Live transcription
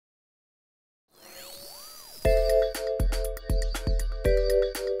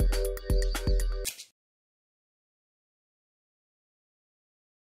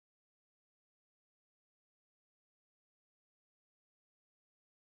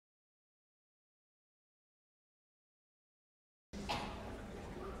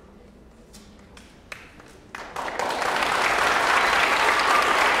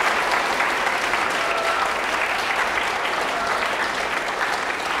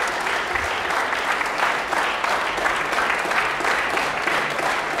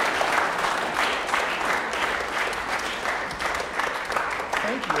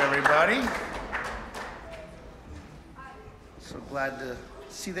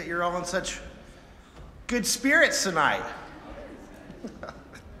see that you're all in such good spirits tonight.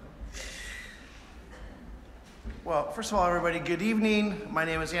 Well, first of all, everybody, good evening. My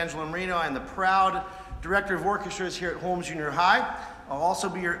name is Angelo Marino. I'm the proud Director of Orchestras here at Holmes Junior High. I'll also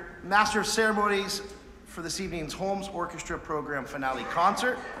be your Master of Ceremonies for this evening's Holmes Orchestra Program Finale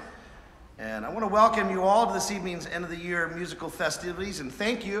Concert. And I want to welcome you all to this evening's end of the year musical festivities, and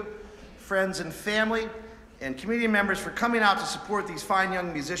thank you, friends and family and community members, for coming out to support these fine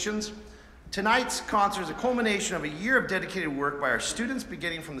young musicians. Tonight's concert is a culmination of a year of dedicated work by our students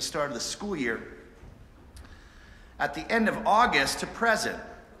beginning from the start of the school year at the end of August to present.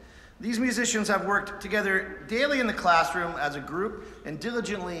 These musicians have worked together daily in the classroom as a group and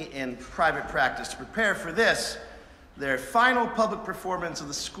diligently in private practice to prepare for this, their final public performance of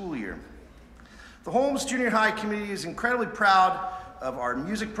the school year. The Holmes Junior High community is incredibly proud of our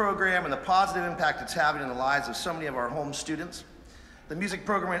music program and the positive impact it's having in the lives of so many of our Holmes students. The music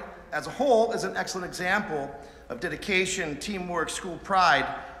program as a whole is an excellent example of dedication, teamwork, school pride,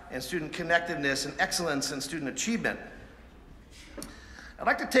 and student connectedness and excellence in student achievement. I'd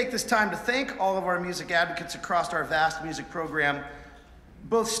like to take this time to thank all of our music advocates across our vast music program,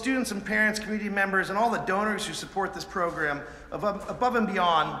 both students and parents, community members, and all the donors who support this program above and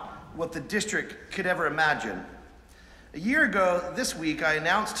beyond what the district could ever imagine. A year ago this week, I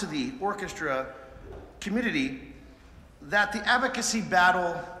announced to the orchestra community that the advocacy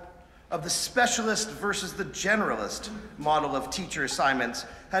battle of the specialist versus the generalist model of teacher assignments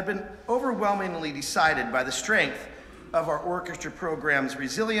had been overwhelmingly decided by the strength of our orchestra program's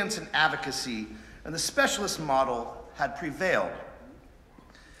resilience and advocacy, and the specialist model had prevailed.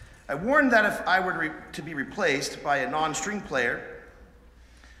 I warned that if I were to be replaced by a non-string player,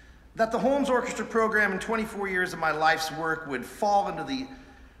 that the Holmes Orchestra program in 24 years of my life's work would fall into the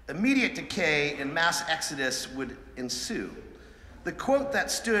immediate decay and mass exodus would ensue. The quote that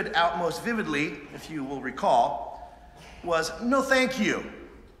stood out most vividly, if you will recall, was, "No thank you.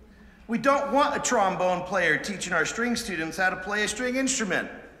 We don't want a trombone player teaching our string students how to play a string instrument.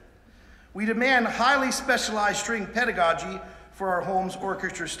 We demand highly specialized string pedagogy for our Holmes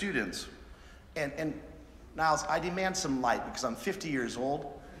Orchestra students." And Niles, I demand some light because I'm 50 years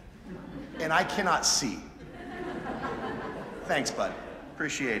old and I cannot see. Thanks, bud.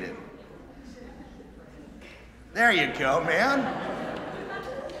 Appreciate it. There you go, man.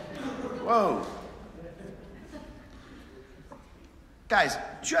 Whoa. Guys,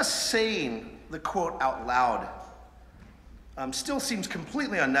 just saying the quote out loud still seems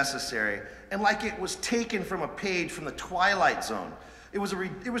completely unnecessary and like it was taken from a page from the Twilight Zone. It was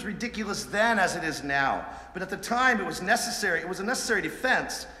ridiculous then as it is now, but at the time it was necessary. It was a necessary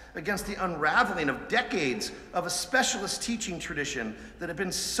defense against the unraveling of decades of a specialist teaching tradition that had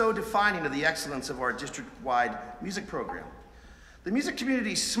been so defining of the excellence of our district-wide music program. The music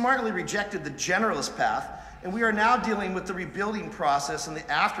community smartly rejected the generalist path, and we are now dealing with the rebuilding process and the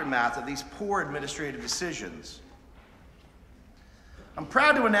aftermath of these poor administrative decisions. I'm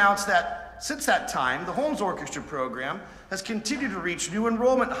proud to announce that since that time, the Holmes Orchestra program has continued to reach new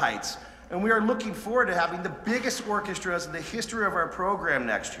enrollment heights, and we are looking forward to having the biggest orchestras in the history of our program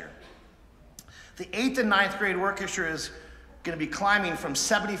next year. The 8th and 9th grade orchestra is going to be climbing from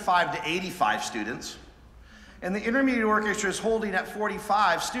 75 to 85 students, and the intermediate orchestra is holding at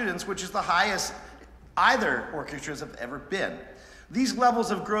 45 students, which is the highest either orchestras have ever been. These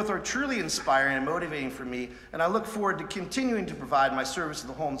levels of growth are truly inspiring and motivating for me, and I look forward to continuing to provide my service to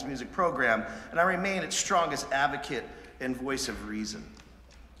the Holmes Music Program, and I remain its strongest advocate and voice of reason.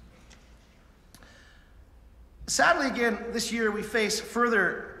 Sadly, again, this year we face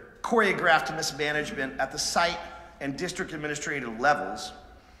further choreographed mismanagement at the site and district administrative levels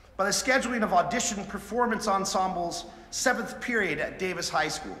by the scheduling of audition performance ensembles 7th period at Davis High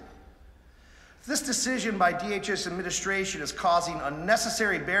School. This decision by DHS administration is causing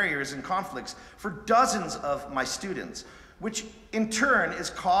unnecessary barriers and conflicts for dozens of my students, which in turn is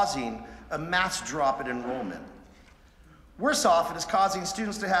causing a mass drop in enrollment. Worse off, it is causing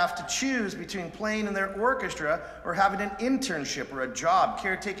students to have to choose between playing in their orchestra or having an internship or a job,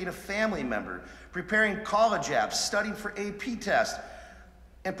 caretaking a family member, preparing college apps, studying for AP tests,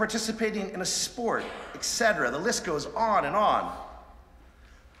 and participating in a sport, etc. The list goes on and on.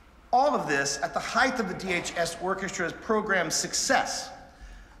 All of this at the height of the DHS Orchestra's program's success.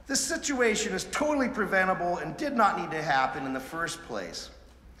 This situation is totally preventable and did not need to happen in the first place.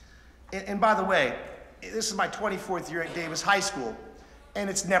 And by the way, this is my 24th year at Davis High School, and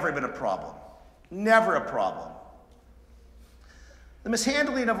it's never been a problem. Never a problem. The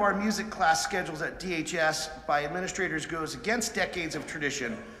mishandling of our music class schedules at DHS by administrators goes against decades of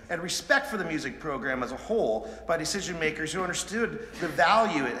tradition and respect for the music program as a whole by decision makers who understood the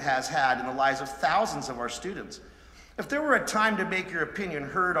value it has had in the lives of thousands of our students. If there were a time to make your opinion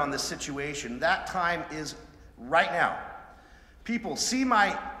heard on this situation, that time is right now. People, see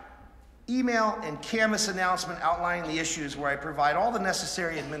my email and Canvas announcement outlining the issues where I provide all the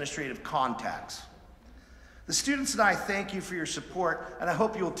necessary administrative contacts. The students and I thank you for your support, and I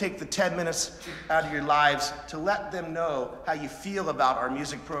hope you will take the 10 minutes out of your lives to let them know how you feel about our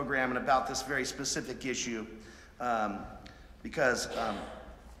music program and about this very specific issue, because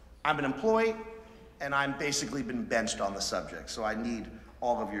I'm an employee and I'm basically been benched on the subject, so I need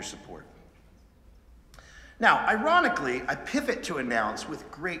all of your support. Now, ironically, I pivot to announce with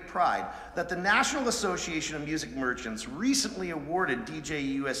great pride that the National Association of Music Merchants recently awarded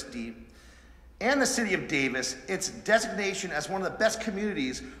DJUSD and the City of Davis its designation as one of the best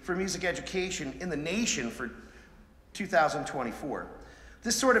communities for music education in the nation for 2024.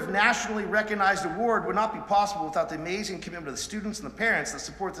 This sort of nationally recognized award would not be possible without the amazing commitment of the students and the parents that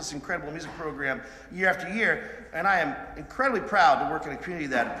support this incredible music program year after year, and I am incredibly proud to work in a community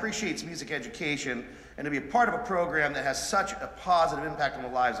that appreciates music education and to be a part of a program that has such a positive impact on the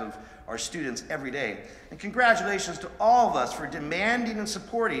lives of our students every day. And congratulations to all of us for demanding and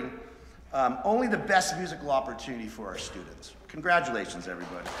supporting only the best musical opportunity for our students. Congratulations,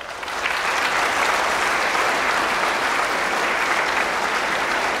 everybody.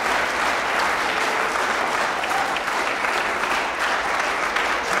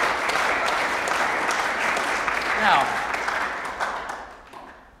 Now,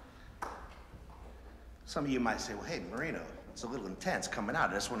 some of you might say, well, hey, Marino, it's a little intense coming out.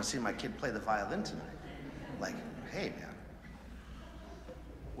 I just want to see my kid play the violin tonight. Like, hey, man.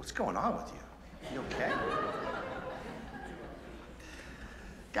 What's going on with you? You okay?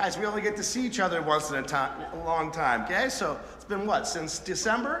 Guys, we only get to see each other once in a long time, okay? So it's been what, since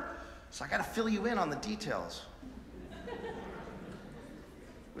December? So I gotta fill you in on the details.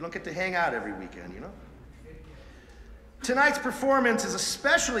 We don't get to hang out every weekend, you know? Tonight's performance is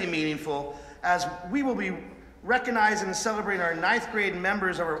especially meaningful as we will be recognizing and celebrating our 9th grade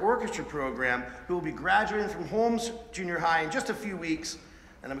members of our orchestra program who will be graduating from Holmes Junior High in just a few weeks.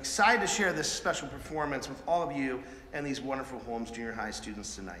 And I'm excited to share this special performance with all of you and these wonderful Holmes Junior High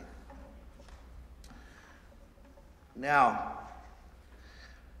students tonight. Now,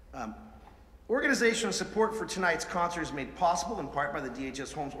 organizational support for tonight's concert is made possible in part by the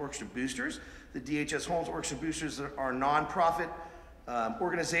DHS Holmes Orchestra Boosters. The DHS Holmes Orchestra Boosters are a nonprofit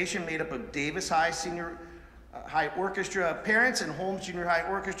organization made up of Davis High Senior High Orchestra parents and Holmes Junior High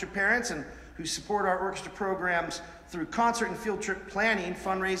Orchestra parents, and who support our orchestra programs through concert and field trip planning,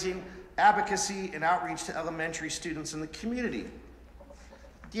 fundraising, advocacy, and outreach to elementary students in the community.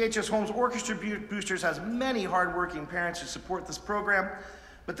 DHS Holmes Orchestra Boosters has many hardworking parents who support this program,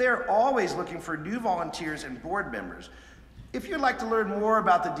 but they are always looking for new volunteers and board members. If you'd like to learn more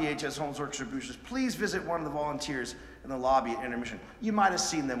about the DHS Holmes Orchestra Boosters, please visit one of the volunteers in the lobby at intermission. You might have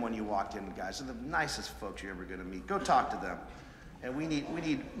seen them when you walked in, guys. They're the nicest folks you're ever gonna meet. Go talk to them. And we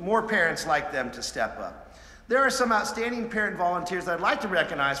need more parents like them to step up. There are some outstanding parent volunteers that I'd like to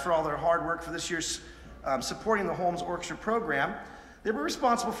recognize for all their hard work for this year's supporting the Holmes Orchestra program. They were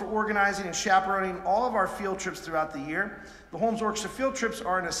responsible for organizing and chaperoning all of our field trips throughout the year. The Holmes Orchestra field trips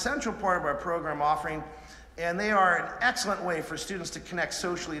are an essential part of our program offering, and they are an excellent way for students to connect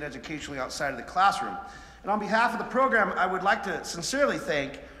socially and educationally outside of the classroom. And on behalf of the program, I would like to sincerely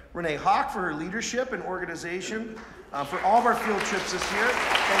thank Renee Hawk for her leadership and organization for all of our field trips this year.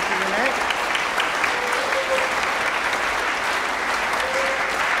 Thank you, Renee.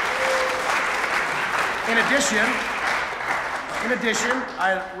 In addition,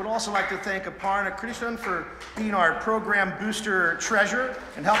 I would also like to thank Aparna Krishnan for being our program booster treasurer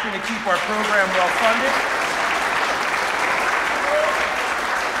and helping to keep our program well funded.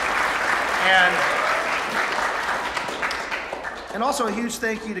 And also a huge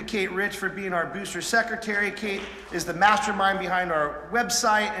thank you to Kate Rich for being our booster secretary. Kate is the mastermind behind our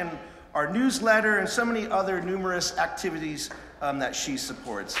website and our newsletter and so many other numerous activities that she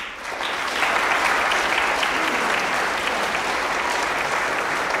supports.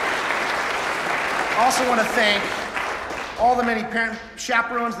 I also want to thank all the many parent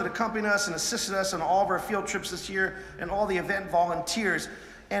chaperones that accompanied us and assisted us on all of our field trips this year and all the event volunteers.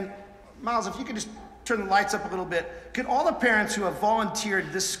 And Miles, if you could just turn the lights up a little bit, could all the parents who have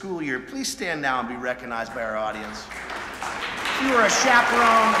volunteered this school year please stand now and be recognized by our audience? If you are a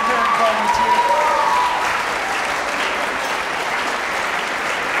chaperone, a parent volunteer.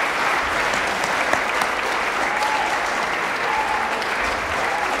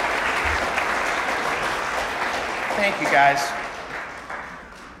 Thank you, guys.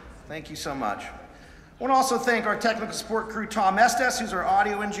 Thank you so much. I want to also thank our technical support crew, Tom Estes, who's our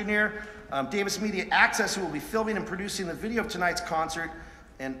audio engineer, Davis Media Access, who will be filming and producing the video of tonight's concert,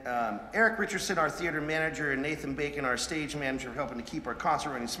 and Eric Richardson, our theater manager, and Nathan Bacon, our stage manager, helping to keep our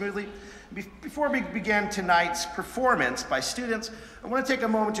concert running smoothly. Before we begin tonight's performance by students, I want to take a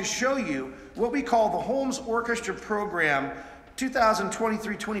moment to show you what we call the Holmes Orchestra Program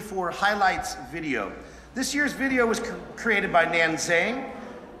 2023-24 Highlights video. This year's video was created by Zhang,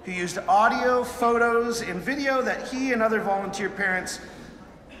 who used audio, photos, and video that he and other volunteer parent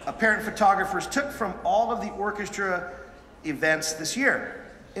photographers took from all of the orchestra events this year.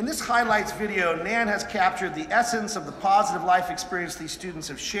 In this highlights video, Nan has captured the essence of the positive life experience these students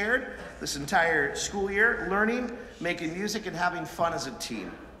have shared this entire school year, learning, making music, and having fun as a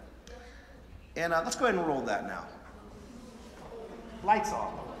team. And let's go ahead and roll that now. Lights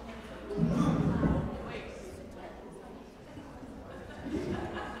on.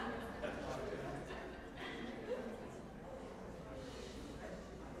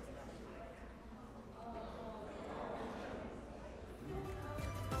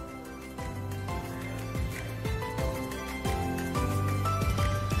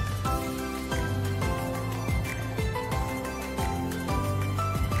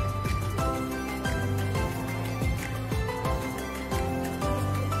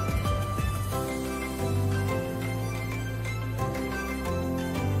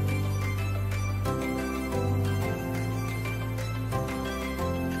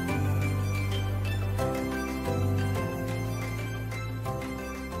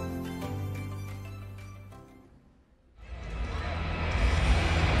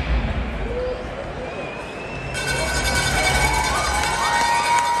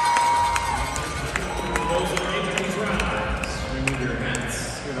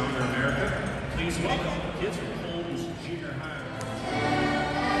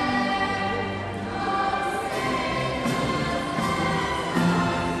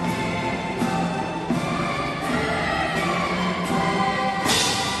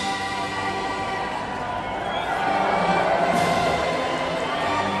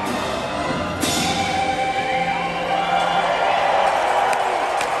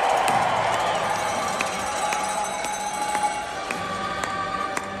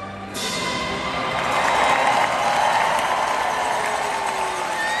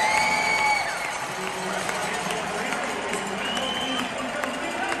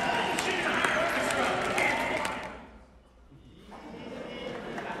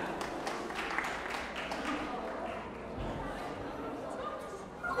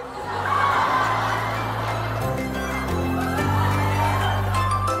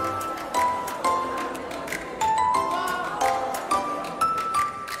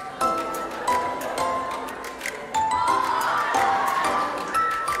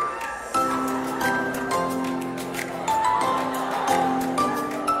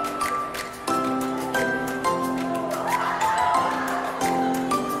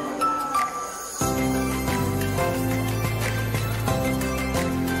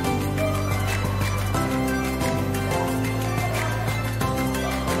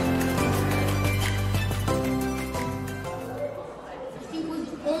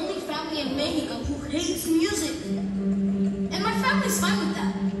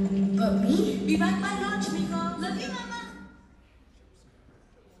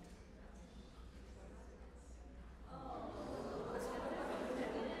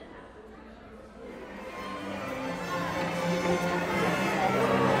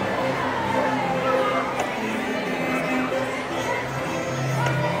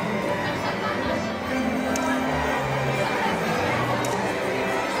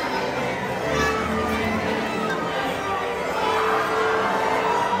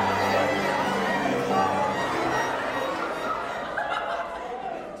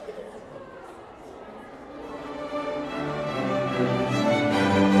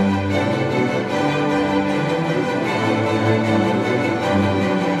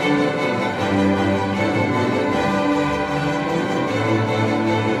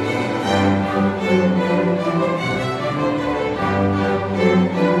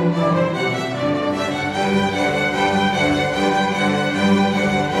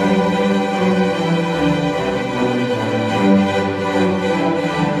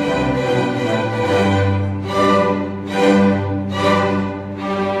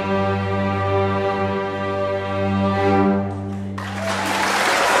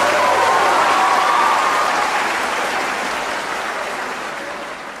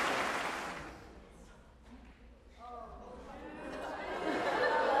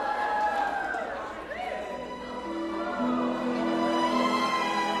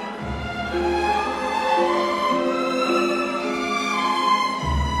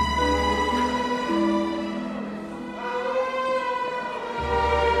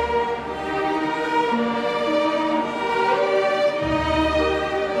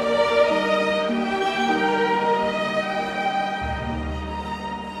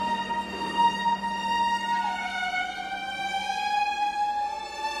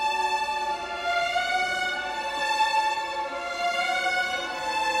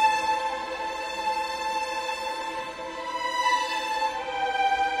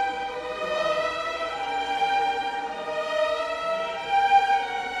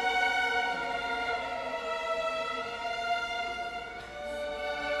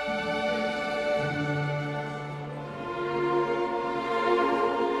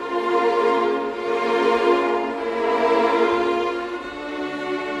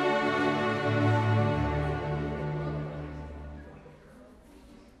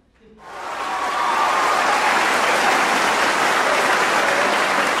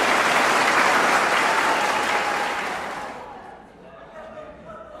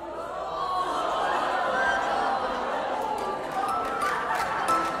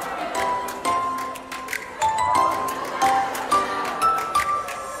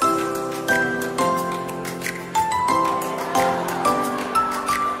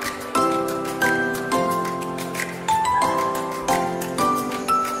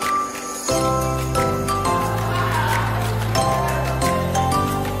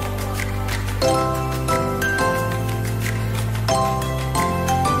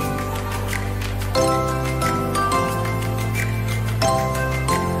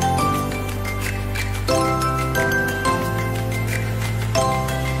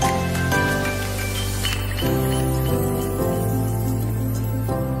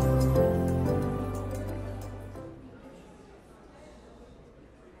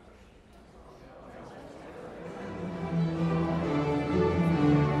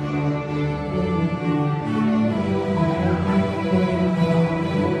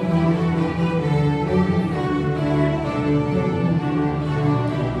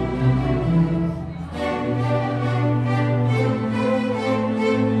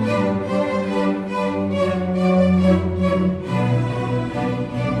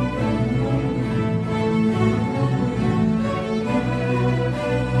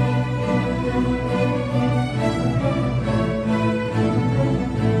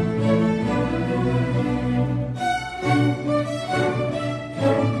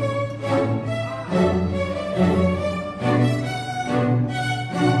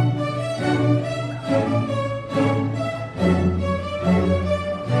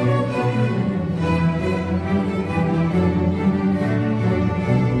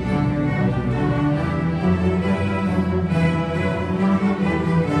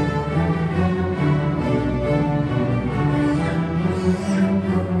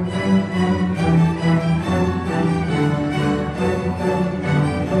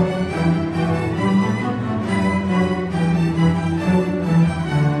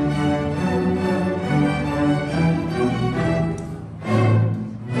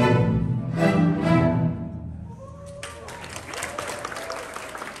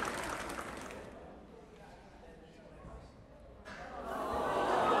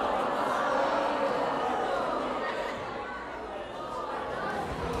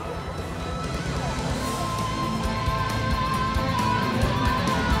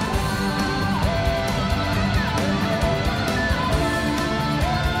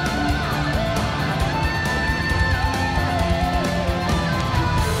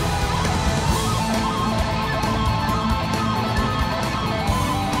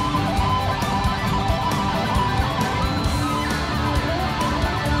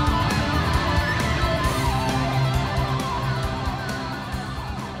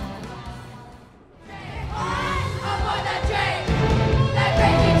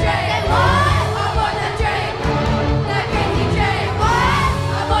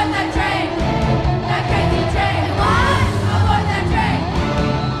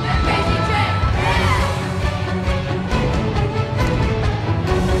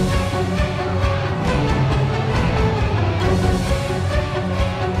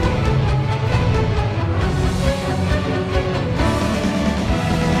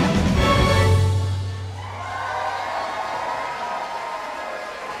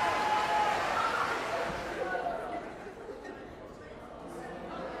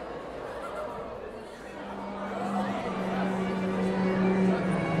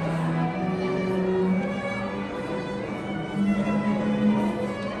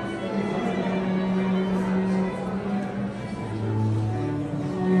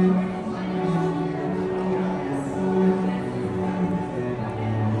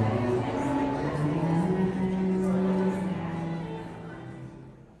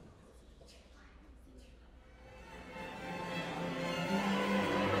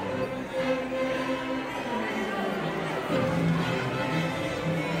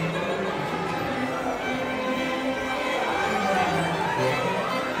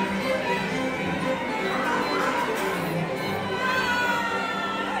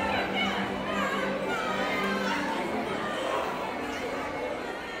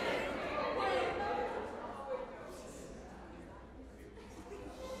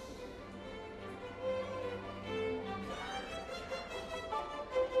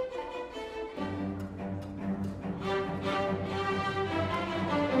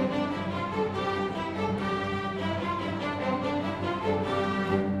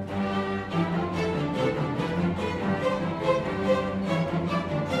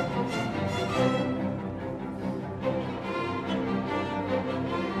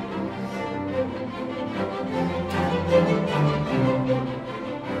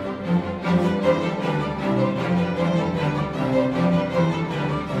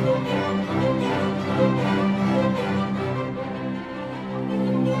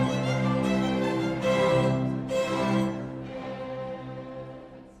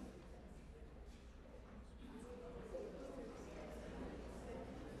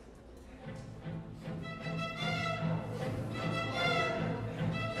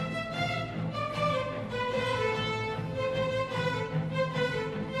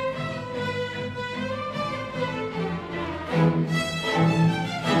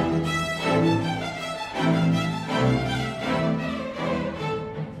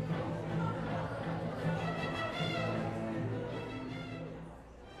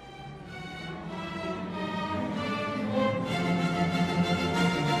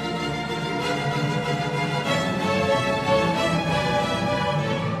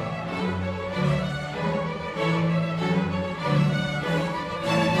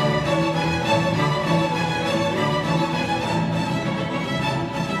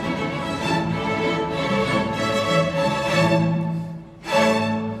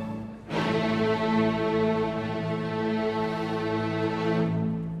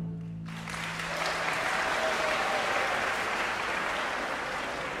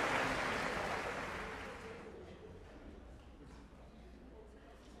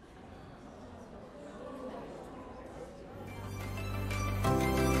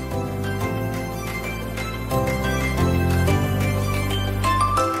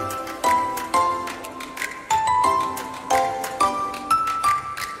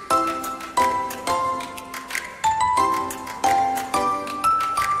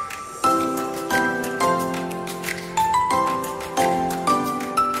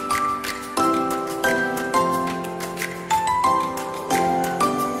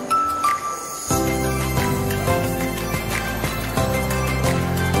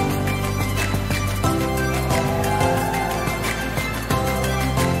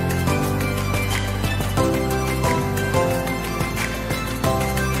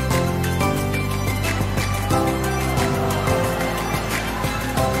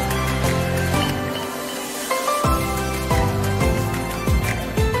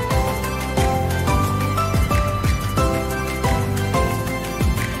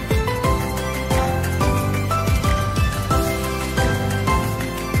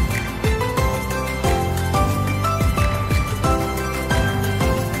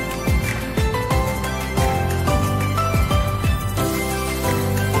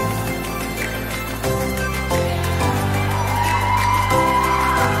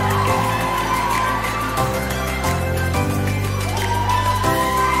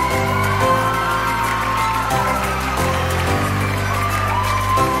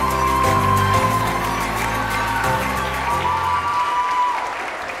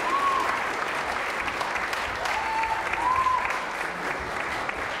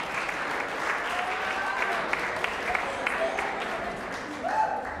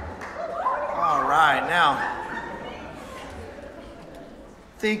 now,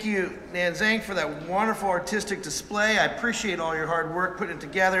 thank you, Zhang, for that wonderful artistic display. I appreciate all your hard work putting it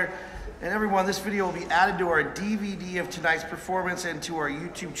together. And everyone, this video will be added to our DVD of tonight's performance and to our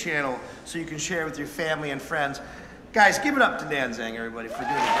YouTube channel so you can share it with your family and friends. Guys, give it up to Zhang, everybody, for doing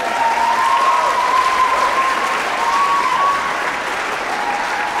a great job.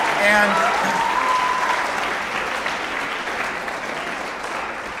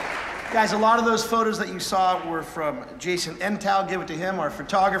 Guys, a lot of those photos that you saw were from Jason Ental. Give it to him, our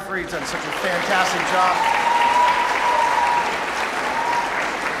photographer. He's done such a fantastic job.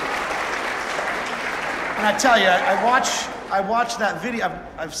 And I tell you, I watched that video.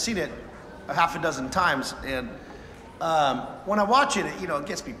 I've seen it a half a dozen times, and when I watch it, it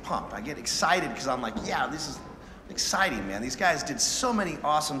gets me pumped. I get excited because I'm like, yeah, this is exciting, man. These guys did so many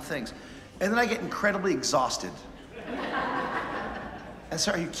awesome things. And then I get incredibly exhausted. And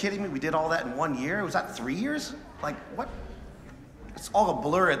so, are you kidding me? We did all that in 1 year? Was that 3 years? Like, what? It's all a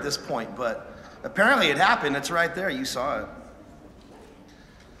blur at this point, but apparently it happened. It's right there. You saw it.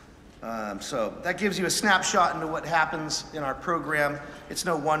 So that gives you a snapshot into what happens in our program. It's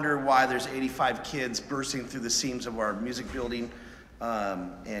no wonder why there's 85 kids bursting through the seams of our music building,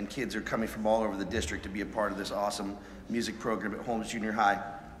 and kids are coming from all over the district to be a part of this awesome music program at Holmes Junior High.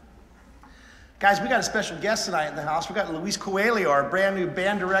 Guys, we got a special guest tonight in the house. We got Luis Coelho, our brand new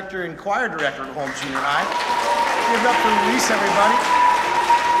band director and choir director at Holmes Junior High. Give it up for Luis, everybody.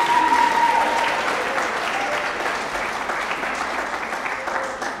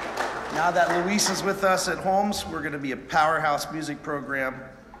 Now that Luis is with us at Holmes, we're going to be a powerhouse music program,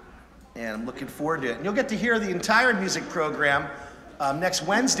 and I'm looking forward to it. And you'll get to hear the entire music program. Next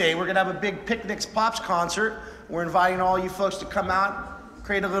Wednesday, we're going to have a big Picnics Pops concert. We're inviting all you folks to come out,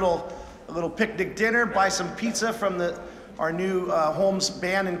 create a little picnic dinner, buy some pizza from our new Holmes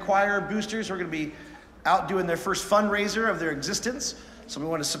band and choir boosters. We're going to be out doing their first fundraiser of their existence. So we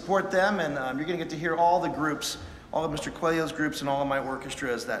want to support them, and you're going to get to hear all the groups, all of Mr. Coelho's groups and all of my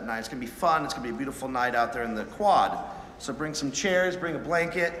orchestras that night. It's going to be fun. It's going to be a beautiful night out there in the quad. So bring some chairs, bring a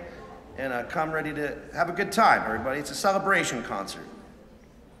blanket, and come ready to have a good time, everybody. It's a celebration concert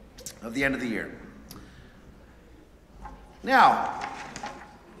of the end of the year. Now,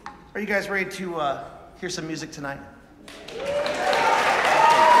 are you guys ready to hear some music tonight?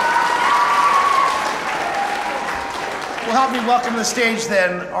 Well, help me welcome to the stage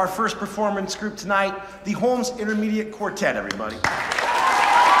then our first performance group tonight, the Holmes Intermediate Quartet, everybody.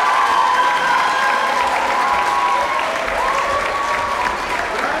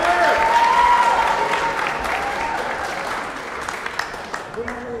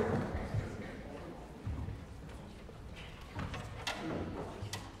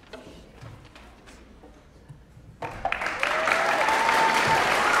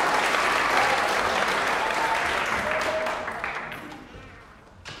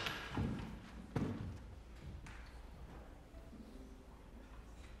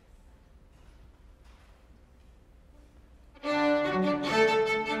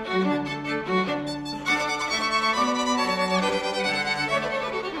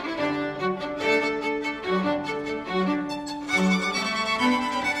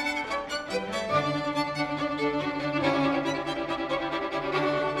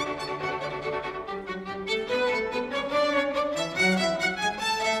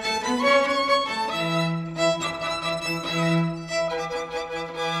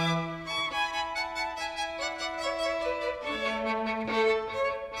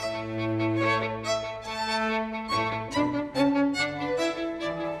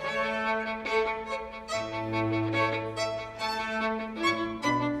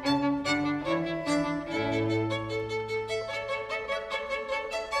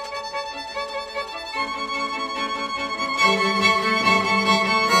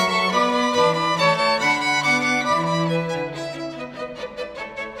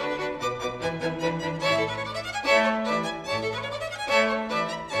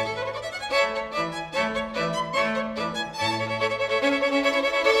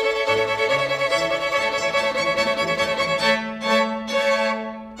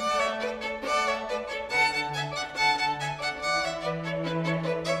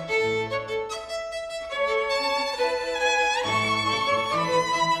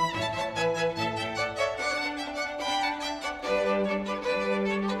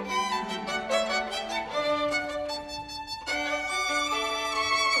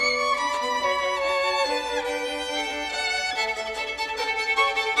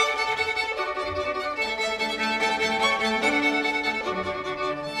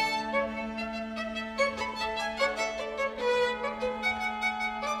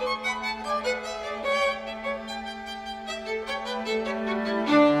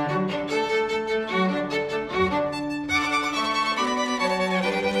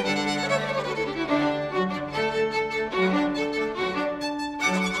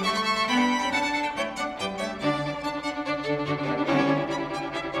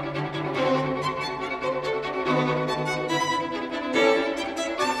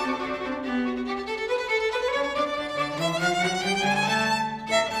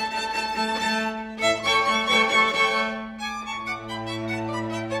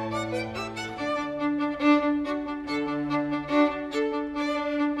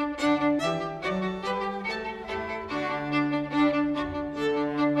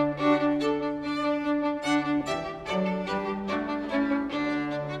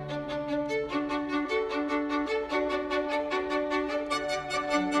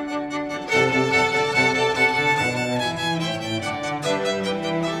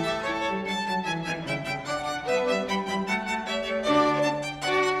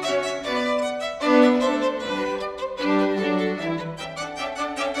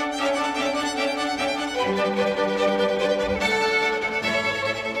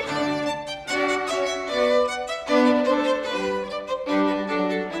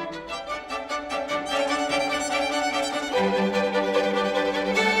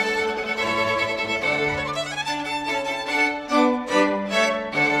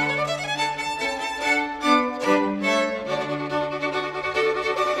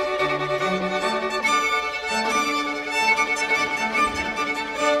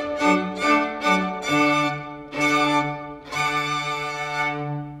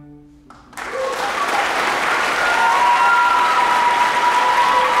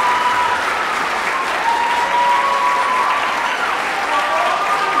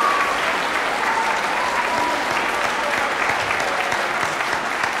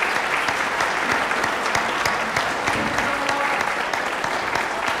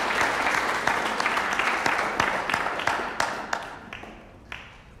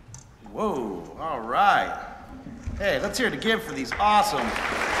 hear it again for these awesome,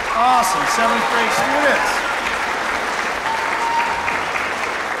 awesome 7th grade students.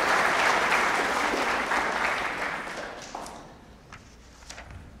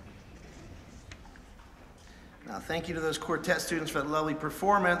 Now, thank you to those quartet students for that lovely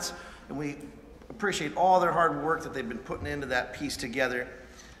performance, and we appreciate all their hard work that they've been putting into that piece together.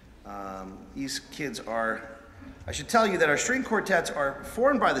 These kids are, I should tell you that our string quartets are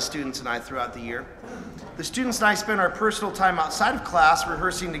formed by the students and I throughout the year. The students and I spend our personal time outside of class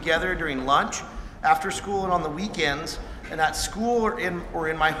rehearsing together during lunch, after school, and on the weekends, and at school or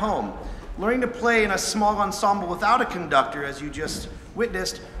in my home. Learning to play in a small ensemble without a conductor, as you just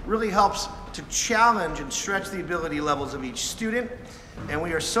witnessed, really helps to challenge and stretch the ability levels of each student, and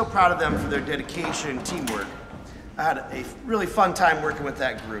we are so proud of them for their dedication and teamwork. I had a really fun time working with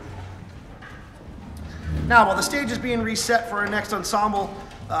that group. Now, while the stage is being reset for our next ensemble,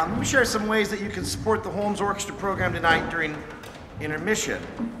 let me share some ways that you can support the Holmes Orchestra program tonight during intermission.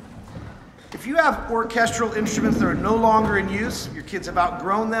 If you have orchestral instruments that are no longer in use, your kids have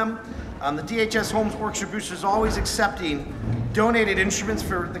outgrown them, the DHS Holmes Orchestra Booster is always accepting donated instruments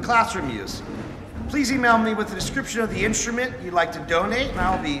for the classroom use. Please email me with a description of the instrument you'd like to donate, and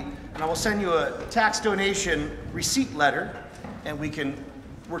I will send you a tax donation receipt letter, and we can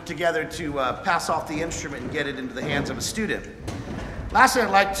work together to pass off the instrument and get it into the hands of a student. Lastly,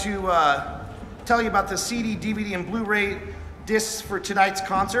 I'd like to tell you about the CD, DVD, and Blu-ray discs for tonight's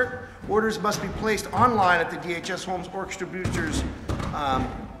concert. Orders must be placed online at the DHS Holmes Orchestra Boosters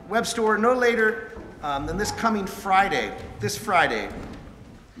web store no later than this coming Friday,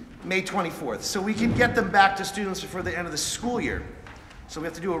 May 24th. So we can get them back to students before the end of the school year. So we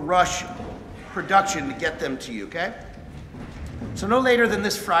have to do a rush production to get them to you, okay? So no later than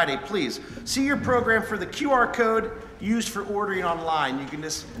this Friday, please. See your program for the QR code used for ordering online. You can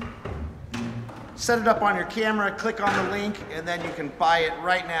just set it up on your camera, click on the link, and then you can buy it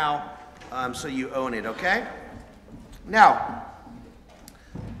right now so you own it, okay? Now,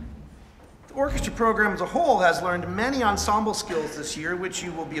 the orchestra program as a whole has learned many ensemble skills this year, which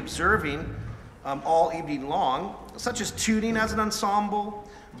you will be observing all evening long, such as tuning as an ensemble,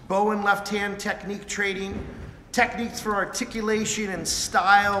 bow and left hand technique trading, techniques for articulation and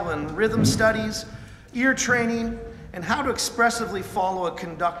style and rhythm studies, ear training, and how to expressively follow a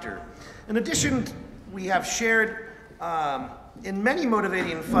conductor. In addition, we have shared in many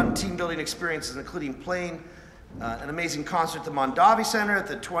motivating and fun team building experiences, including playing an amazing concert at the Mondavi Center at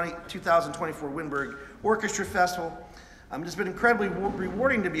the 2024 Wittenberg Orchestra Festival. It's been incredibly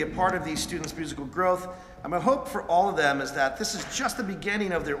rewarding to be a part of these students' musical growth. My hope for all of them is that this is just the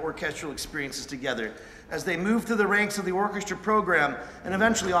beginning of their orchestral experiences together as they move through the ranks of the orchestra program and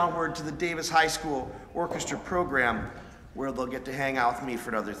eventually onward to the Davis High School Orchestra program, where they'll get to hang out with me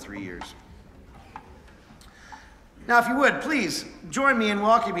for another 3 years. Now, if you would, please join me in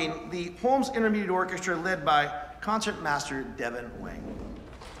welcoming the Holmes Intermediate Orchestra led by Concertmaster Devin Wang.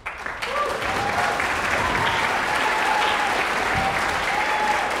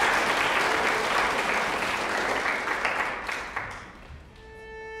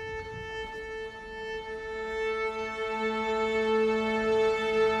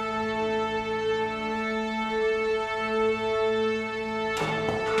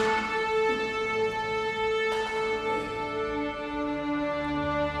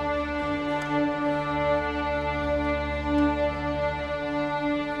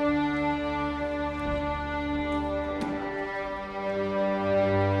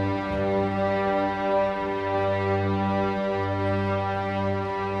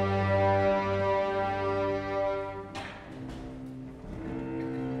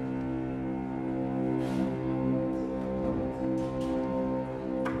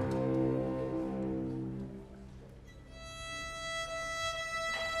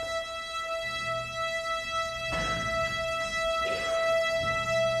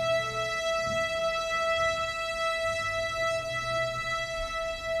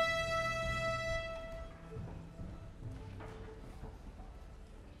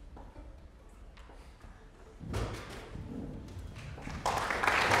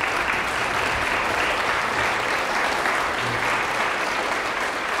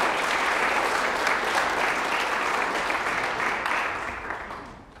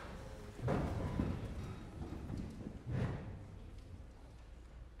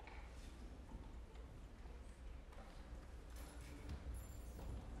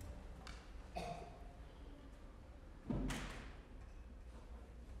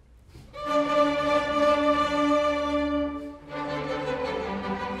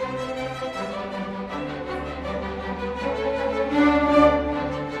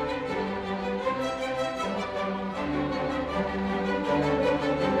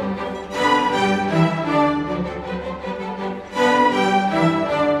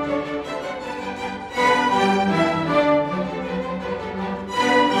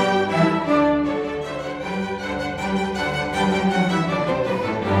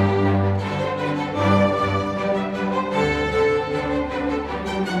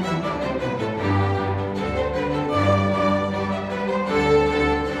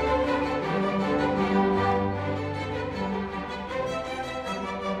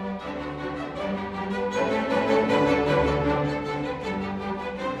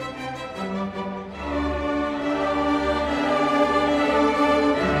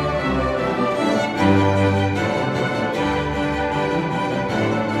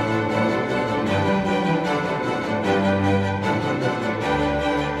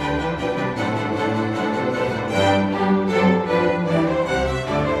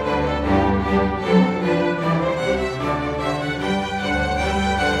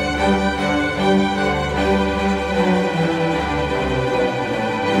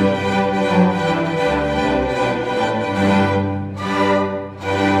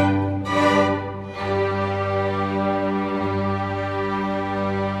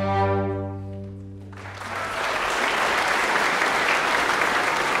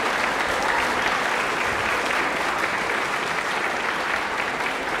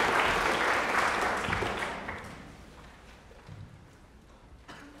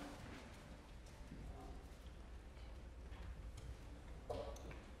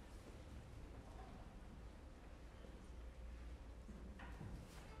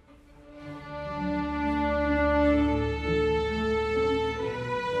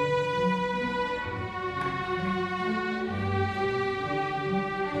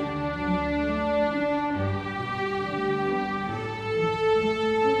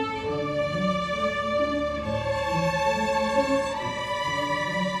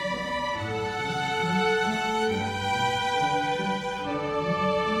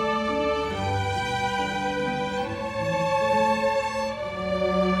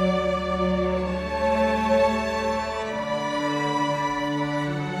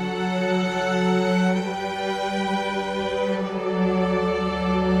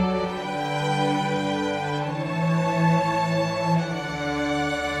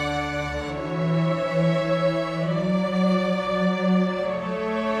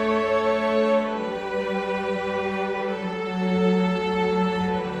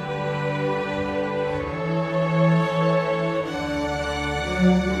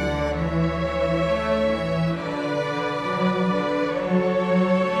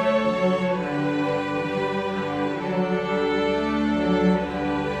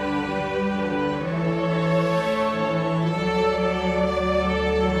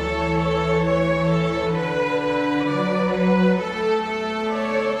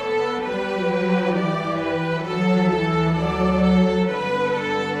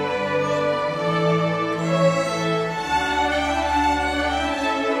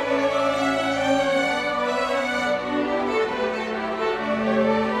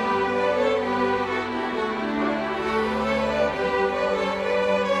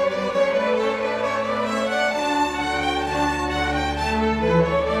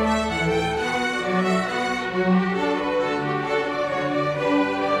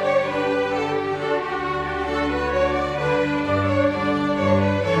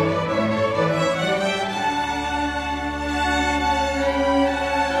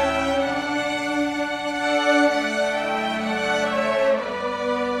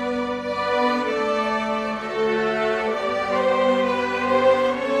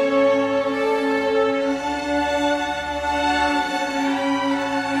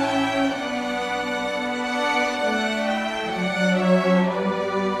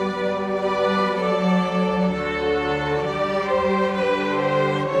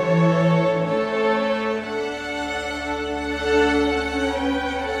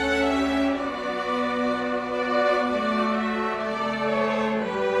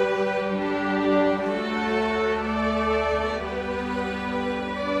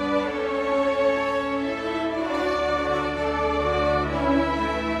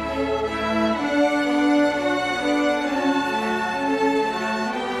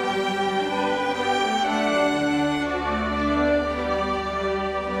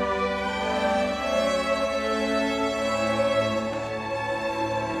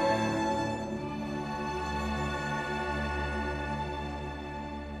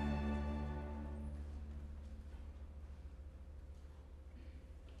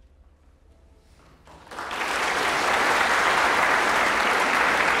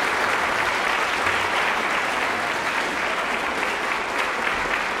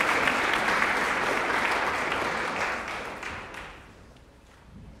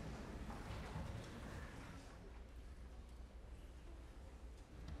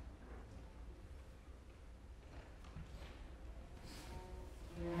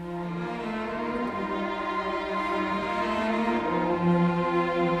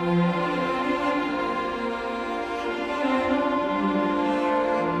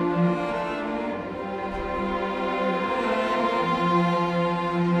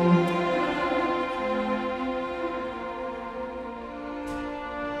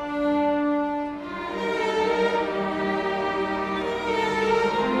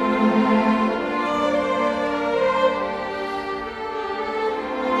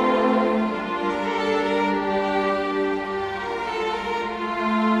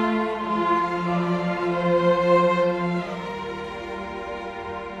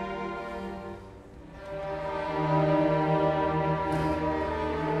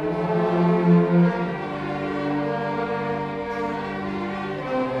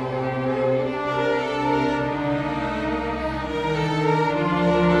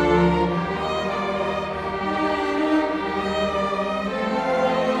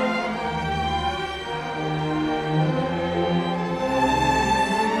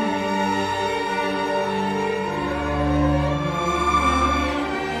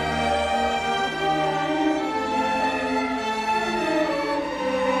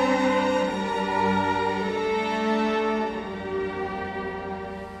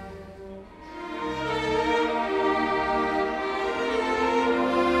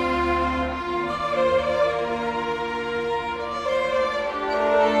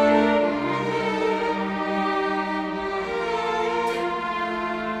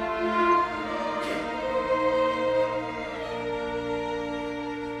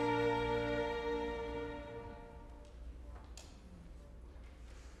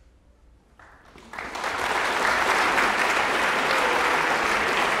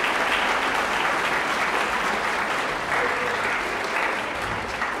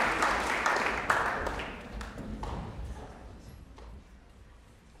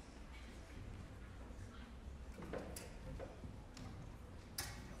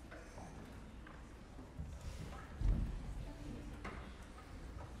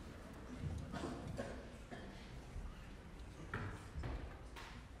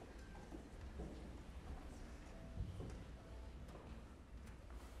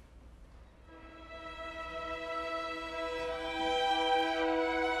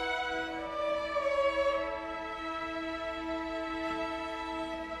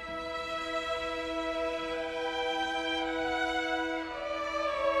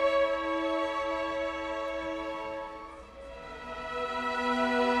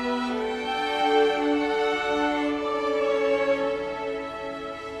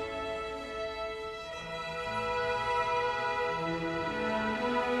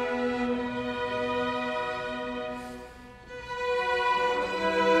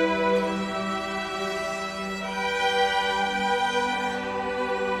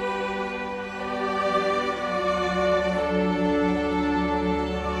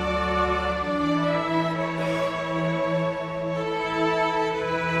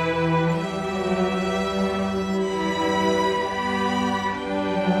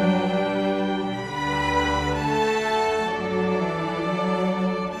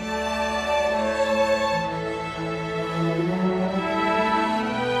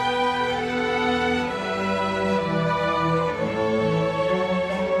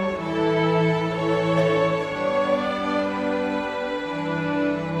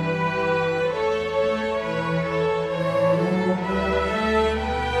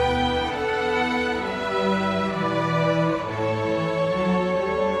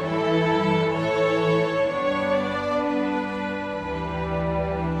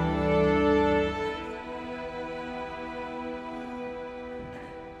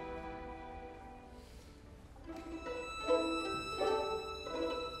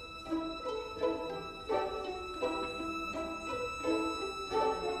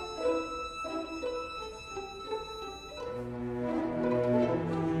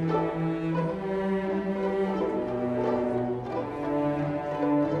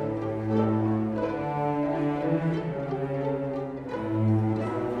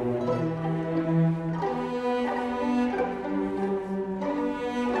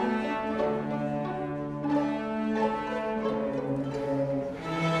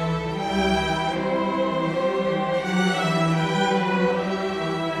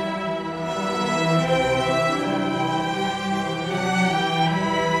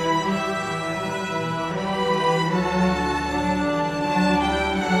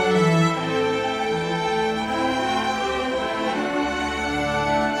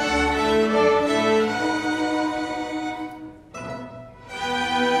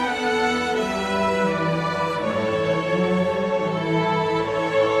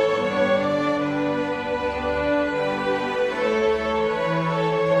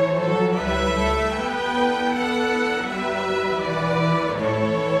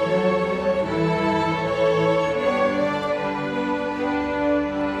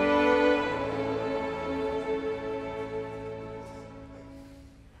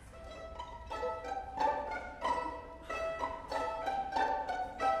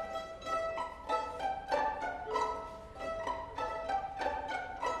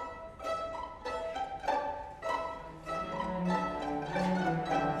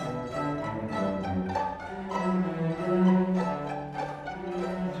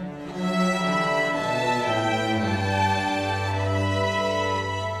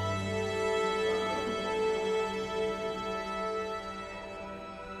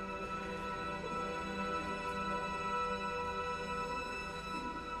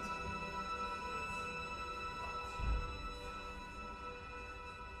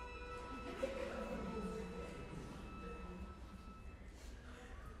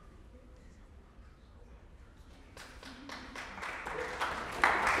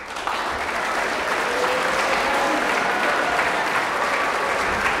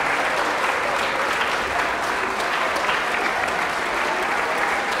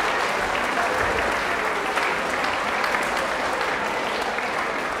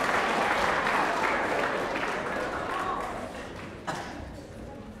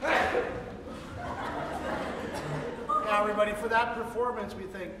 everybody, for that performance, we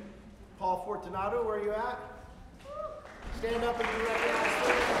thank Paul Fortunato. Where are you at? Stand up and be recognized.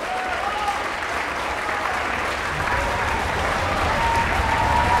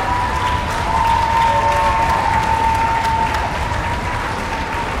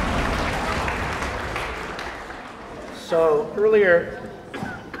 So earlier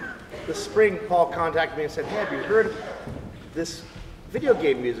this spring, Paul contacted me and said, hey, have you heard this video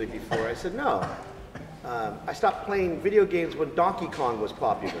game music before? I said, no. I stopped playing video games when Donkey Kong was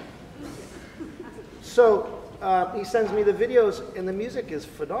popular. So he sends me the videos, and the music is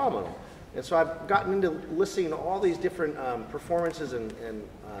phenomenal. And so I've gotten into listening to all these different performances and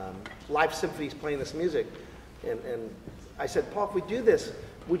live symphonies playing this music. And I said, Paul, if we do this,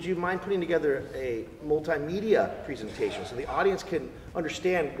 would you mind putting together a multimedia presentation so the audience can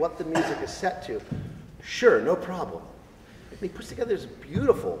understand what the music is set to? Sure, no problem. And he puts together this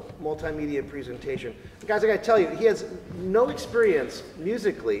beautiful multimedia presentation. And guys, I gotta tell you, he has no experience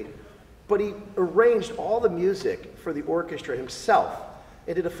musically, but he arranged all the music for the orchestra himself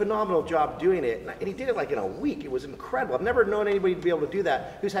and did a phenomenal job doing it. And he did it like in a week. It was incredible. I've never known anybody to be able to do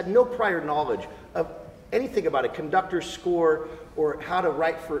that who's had no prior knowledge of anything about a conductor's score or how to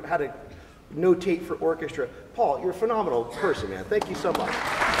notate for orchestra. Paul, you're a phenomenal person, man. Thank you so much.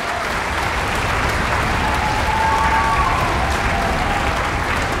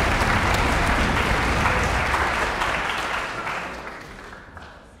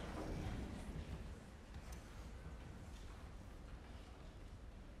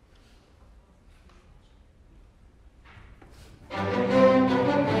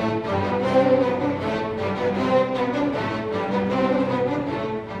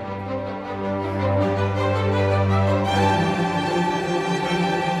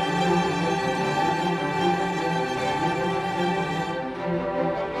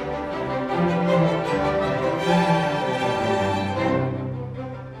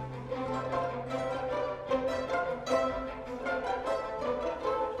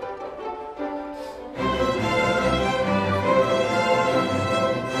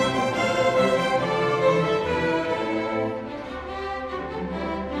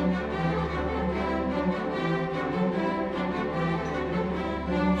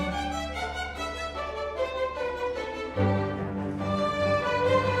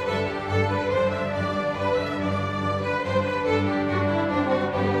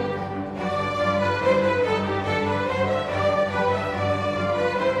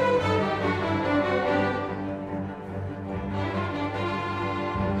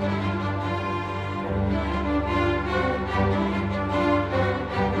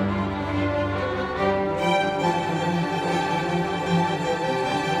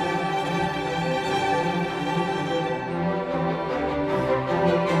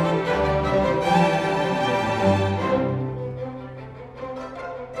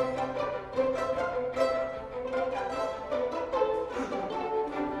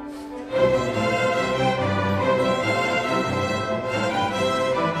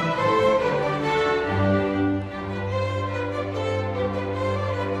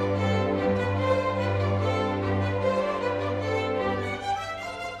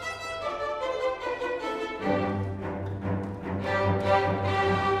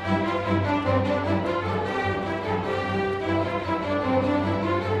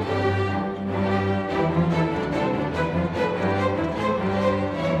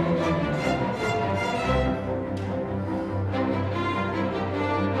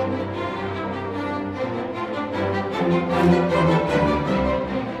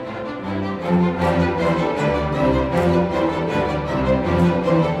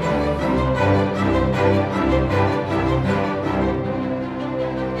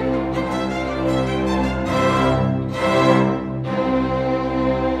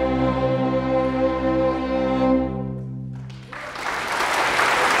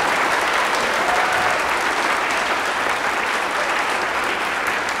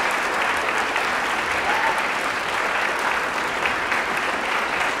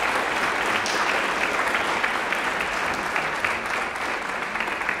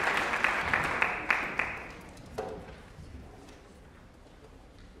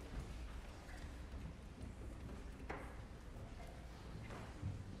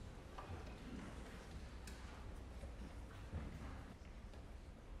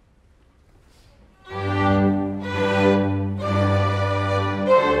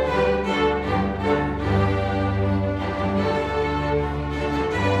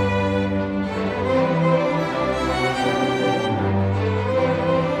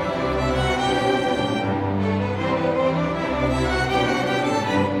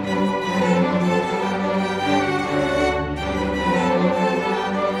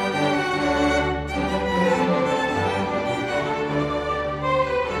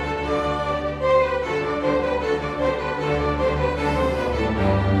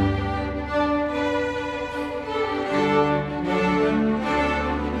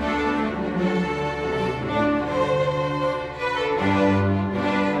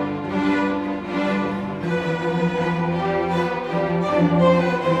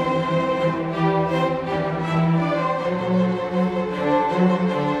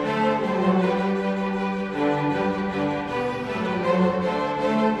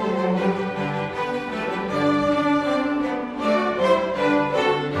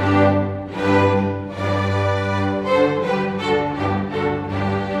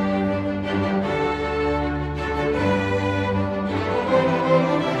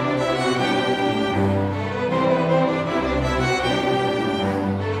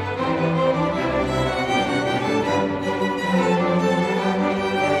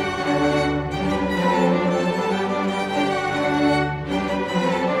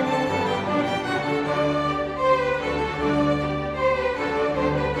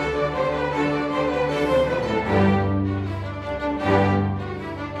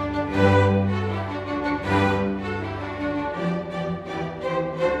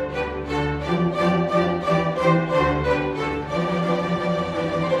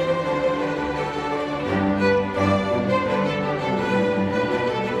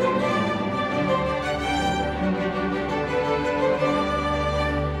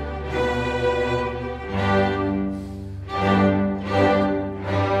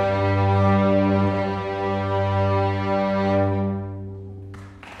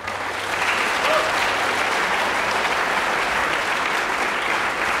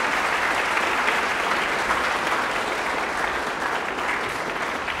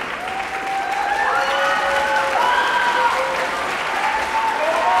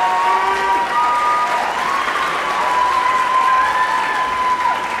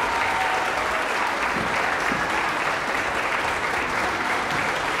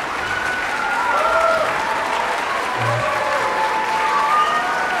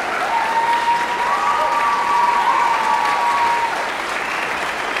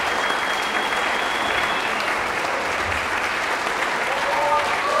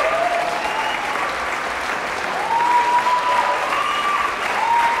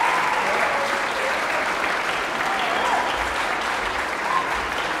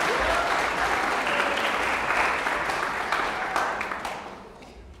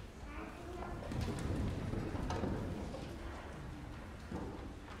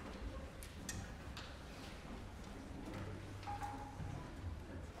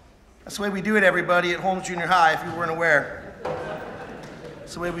 That's the way we do it, everybody, at Holmes Junior High, if you weren't aware.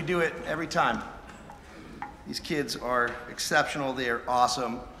 It's the way we do it every time. These kids are exceptional, they are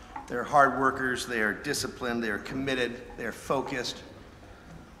awesome, they're hard workers, they are disciplined, they are committed, they are focused.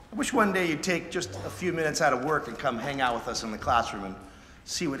 I wish one day you'd take just a few minutes out of work and come hang out with us in the classroom and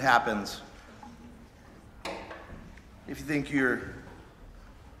see what happens. If you think you're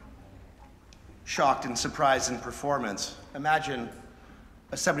shocked and surprised in performance, imagine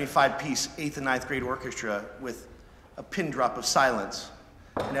a 75-piece 8th and 9th grade orchestra with a pin drop of silence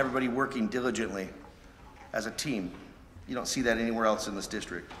and everybody working diligently as a team. You don't see that anywhere else in this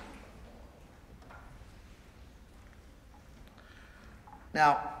district.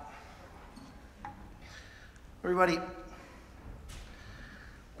 Now, everybody,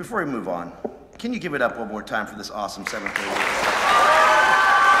 before we move on, Can you give it up one more time for this awesome 7th grade?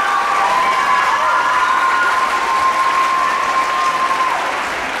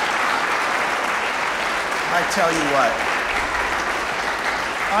 I tell you what,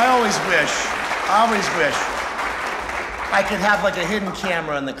 I always wish I could have like a hidden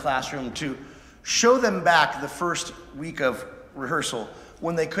camera in the classroom to show them back the first week of rehearsal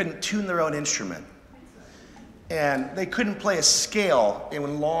when they couldn't tune their own instrument. And they couldn't play a scale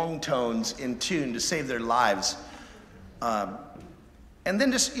in long tones in tune to save their lives. And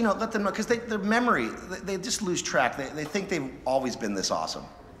then just, let them know, because their memory, they just lose track. They think they've always been this awesome,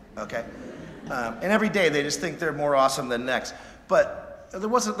 okay? And every day they just think they're more awesome than next. But there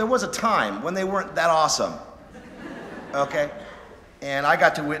was a time when they weren't that awesome, okay? And I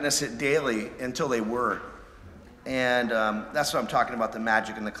got to witness it daily until they were. And that's what I'm talking about, the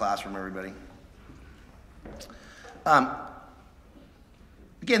magic in the classroom, everybody.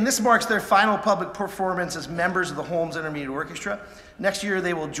 Again, this marks their final public performance as members of the Holmes Intermediate Orchestra. Next year,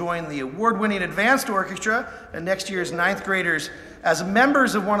 they will join the award-winning Advanced Orchestra, and next year's 9th graders as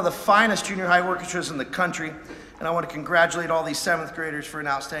members of one of the finest junior high orchestras in the country. And I want to congratulate all these 7th graders for an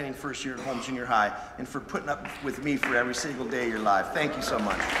outstanding first year at Holmes Junior High and for putting up with me for every single day of your life. Thank you so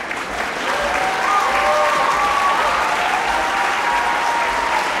much.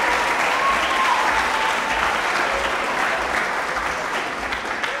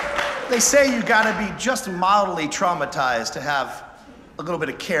 They say you gotta be just mildly traumatized to have a little bit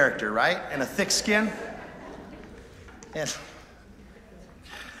of character, right? And a thick skin. And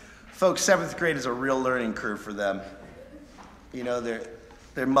folks, 7th grade is a real learning curve for them.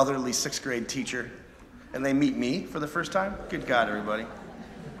 Their motherly 6th grade teacher, and they meet me for the first time. Good God, everybody.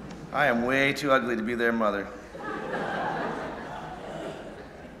 I am way too ugly to be their mother.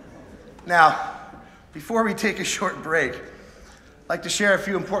 Now, before we take a short break, I'd like to share a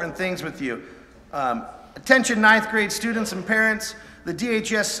few important things with you. Attention 9th grade students and parents, the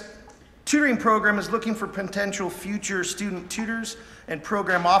DHS tutoring program is looking for potential future student tutors and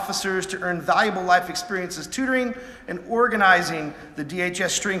program officers to earn valuable life experiences tutoring and organizing the DHS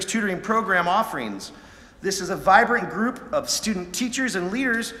Strings tutoring program offerings. This is a vibrant group of student teachers and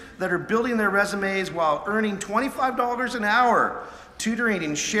leaders that are building their resumes while earning $25 an hour, tutoring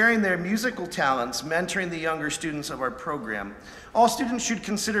and sharing their musical talents, mentoring the younger students of our program. All students should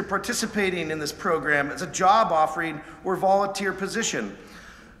consider participating in this program as a job offering or volunteer position.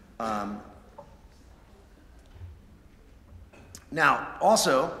 Now,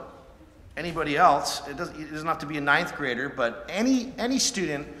 also, anybody else, it doesn't have to be a 9th grader, but any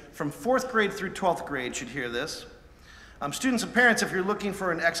student from 4th grade through 12th grade should hear this. Students and parents, if you're looking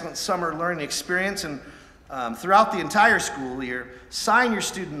for an excellent summer learning experience and throughout the entire school year, sign your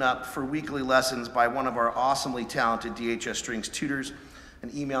student up for weekly lessons by one of our awesomely talented DHS Strings tutors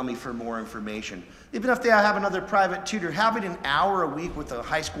and email me for more information. Even if they have another private tutor, having an hour a week with a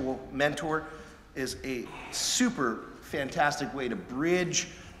high school mentor is a super fantastic way to bridge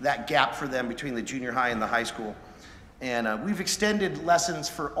that gap for them between the junior high and the high school. And we've extended lessons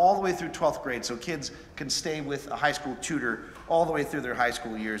for all the way through 12th grade, so kids can stay with a high school tutor all the way through their high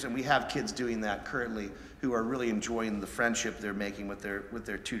school years. And we have kids doing that currently who are really enjoying the friendship they're making with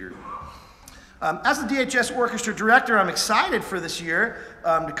their tutor. As the DHS Orchestra Director, I'm excited for this year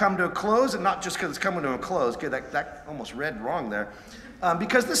to come to a close, and not just because it's coming to a close. Okay, that almost read wrong there.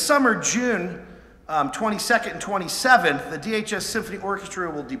 Because this summer, June 22nd and 27th, the DHS Symphony Orchestra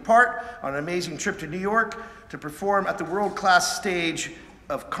will depart on an amazing trip to New York to perform at the world-class stage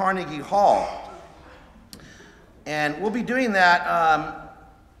of Carnegie Hall. And we'll be doing that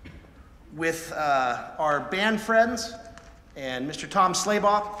with our band friends and Mr. Tom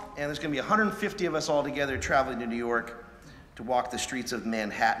Slaybaugh, and there's going to be 150 of us all together traveling to New York to walk the streets of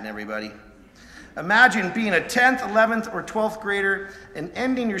Manhattan, everybody. Imagine being a 10th, 11th, or 12th grader and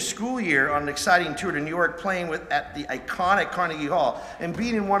ending your school year on an exciting tour to New York, playing at the iconic Carnegie Hall, and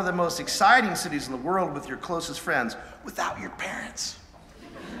being in one of the most exciting cities in the world with your closest friends without your parents.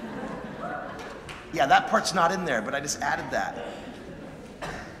 Yeah, that part's not in there, but I just added that.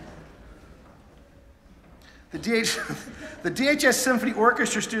 The DHS Symphony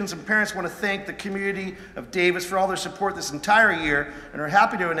Orchestra students and parents want to thank the community of Davis for all their support this entire year and are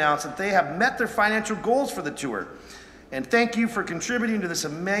happy to announce that they have met their financial goals for the tour. And thank you for contributing to this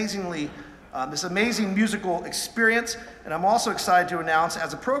amazing musical experience. And I'm also excited to announce,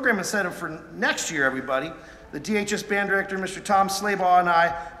 as a program incentive for next year, everybody, the DHS Band Director, Mr. Tom Slaybaugh, and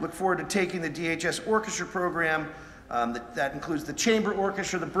I look forward to taking the DHS Orchestra program that includes the Chamber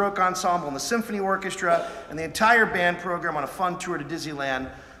Orchestra, the Baroque Ensemble, and the Symphony Orchestra, and the entire band program on a fun tour to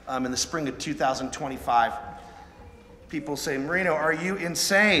Disneyland in the spring of 2025. People say, Marino, are you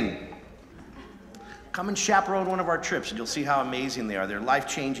insane? come and chaperone one of our trips, and you'll see how amazing they are. They're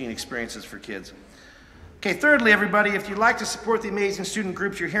life-changing experiences for kids. Okay, thirdly, everybody, if you'd like to support the amazing student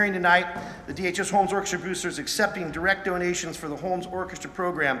groups you're hearing tonight, the DHS Holmes Orchestra Booster is accepting direct donations for the Holmes Orchestra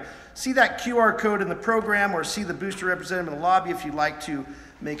program. See that QR code in the program, or see the booster representative in the lobby if you'd like to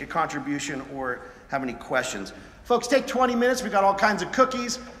make a contribution or have any questions. Folks, take 20 minutes. We've got all kinds of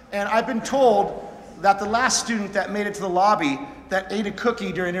cookies, and I've been told that the last student that made it to the lobby that ate a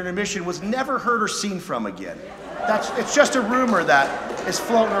cookie during intermission was never heard or seen from again. It's just a rumor that is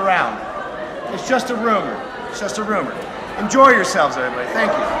floating around. It's just a rumor. It's just a rumor. Enjoy yourselves, everybody.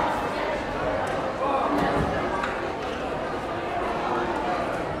 Thank you.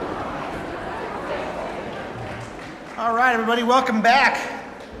 All right, everybody, welcome back.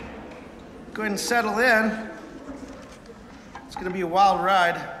 Go ahead and settle in. It's going to be a wild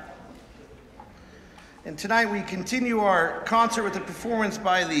ride. And tonight we continue our concert with a performance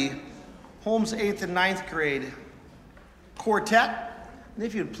by the Holmes 8th and 9th grade Quartet. And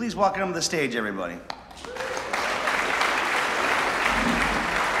if you'd please welcome to the stage, everybody.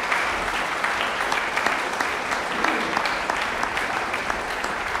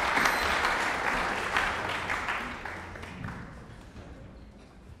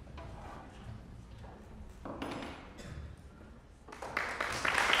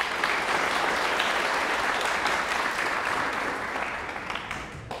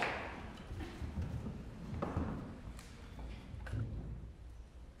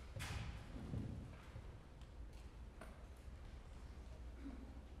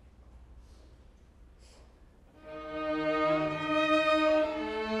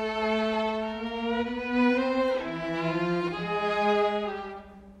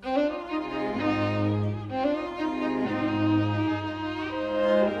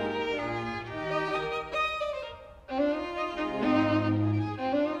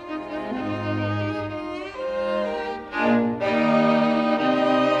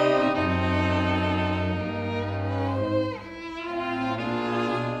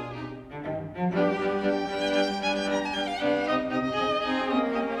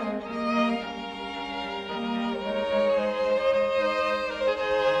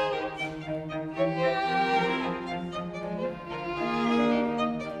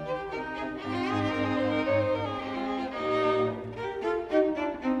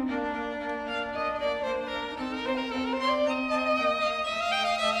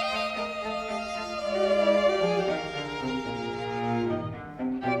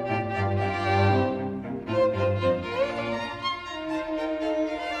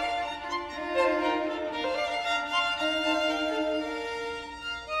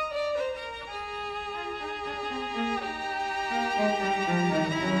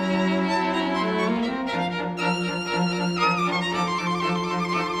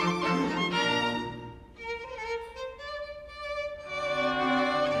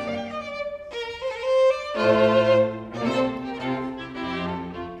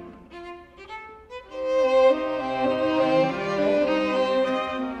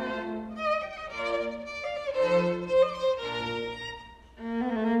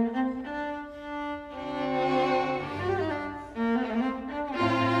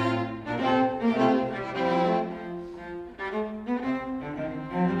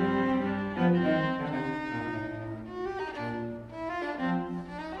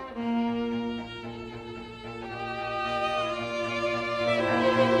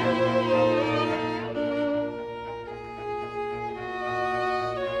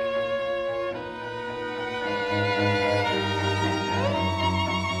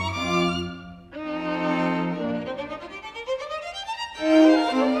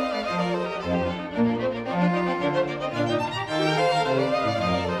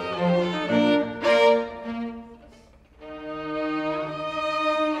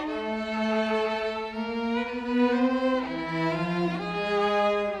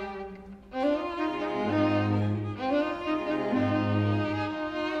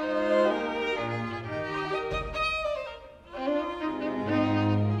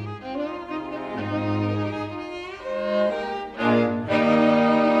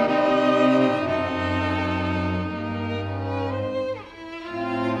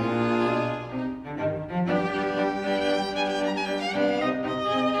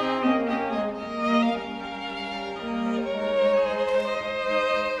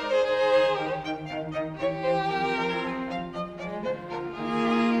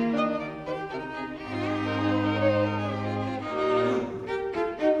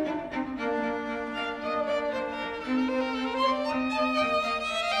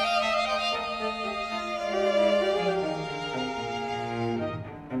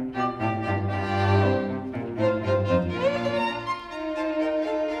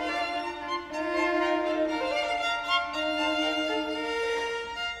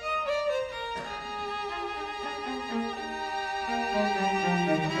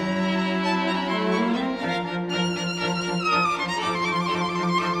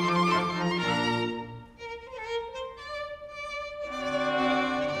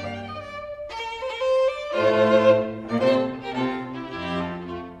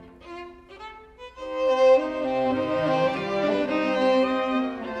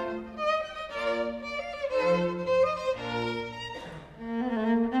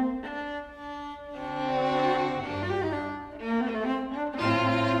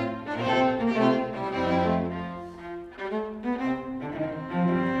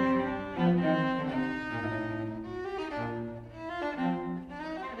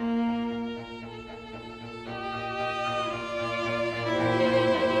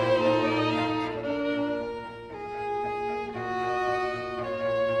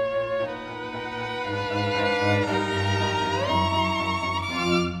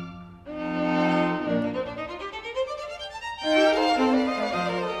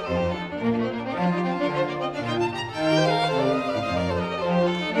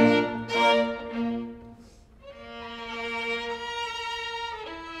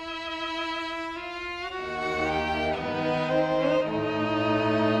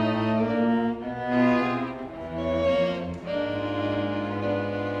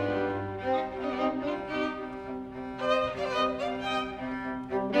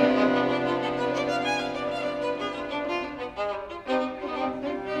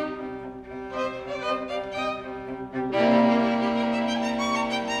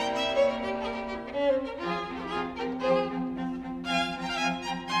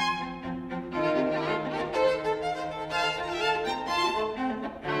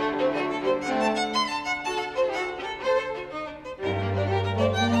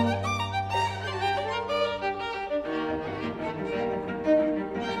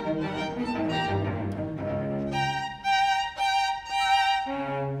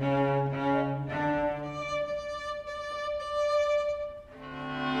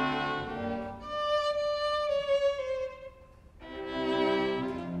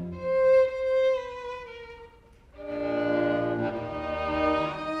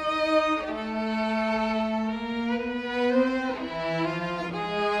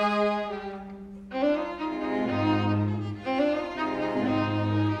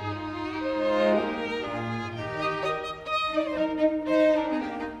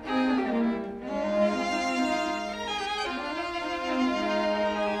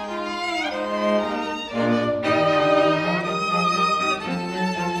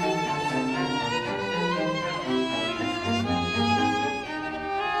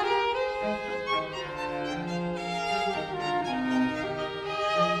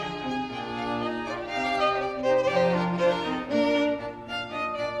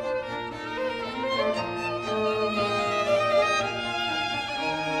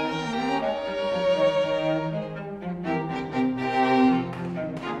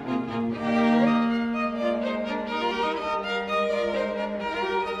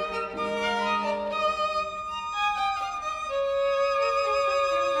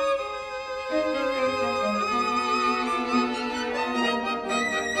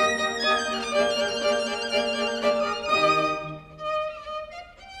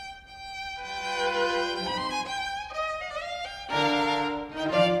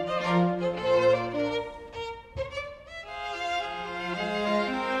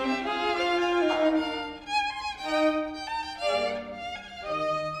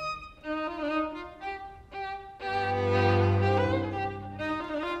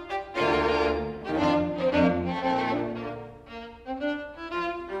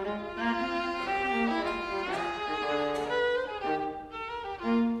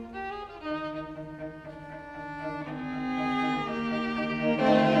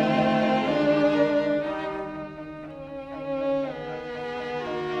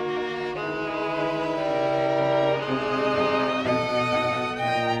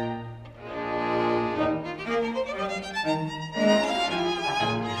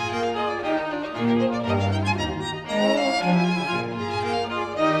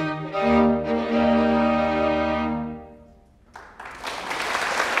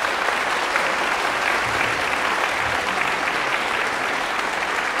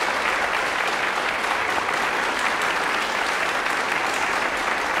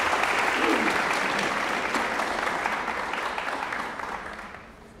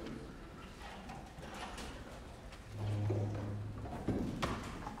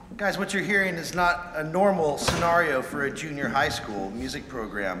 Guys, what you're hearing is not a normal scenario for a junior high school music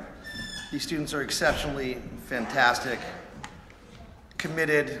program. These students are exceptionally fantastic,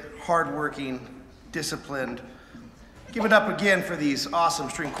 committed, hardworking, disciplined. Give it up again for these awesome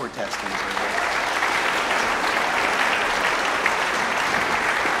string quartet students.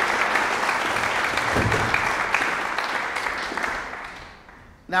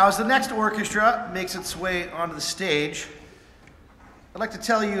 Now, as the next orchestra makes its way onto the stage, I'd like to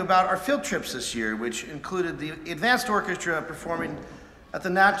tell you about our field trips this year, which included the Advanced Orchestra performing at the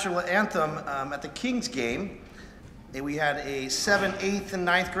National Anthem at the King's Game. And we had a 7th, 8th, and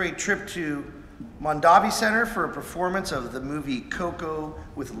 9th grade trip to Mondavi Center for a performance of the movie Coco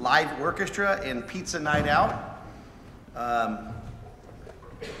with live orchestra and Pizza Night Out.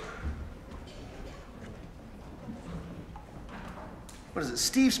 What is it?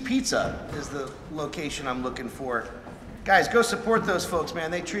 Steve's Pizza is the location I'm looking for. Guys, go support those folks,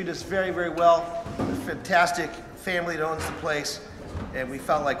 man. They treat us very, very well. They're a fantastic family that owns the place, and we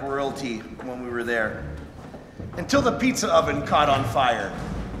felt like royalty when we were there. Until the pizza oven caught on fire.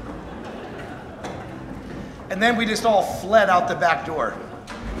 And then we just all fled out the back door.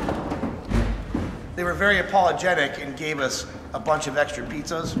 They were very apologetic and gave us a bunch of extra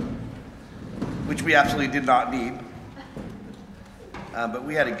pizzas, which we absolutely did not need. But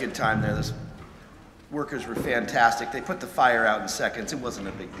we had a good time there. Those workers were fantastic. They put the fire out in seconds. It wasn't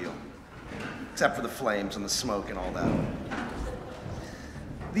a big deal, except for the flames and the smoke and all that.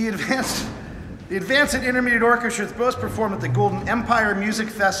 The advanced and intermediate orchestras both performed at the Golden Empire Music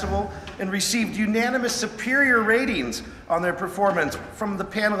Festival and received unanimous superior ratings on their performance from the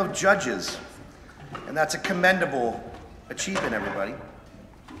panel of judges. And that's a commendable achievement, everybody.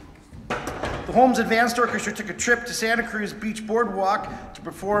 The Holmes Advanced Orchestra took a trip to Santa Cruz Beach Boardwalk to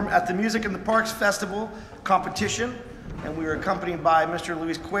perform at the Music in the Parks Festival competition, and we were accompanied by Mr.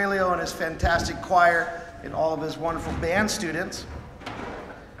 Luis Coelho and his fantastic choir and all of his wonderful band students.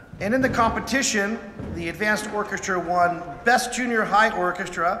 And in the competition, the Advanced Orchestra won Best Junior High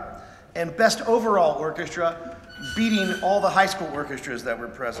Orchestra and Best Overall Orchestra, beating all the high school orchestras that were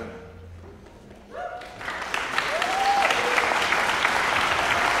present.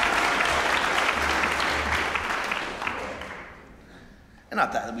 And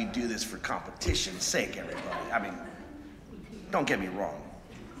not that we do this for competition's sake, everybody. I mean, don't get me wrong.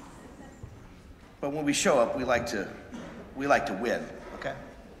 But when we show up, we like to win, okay?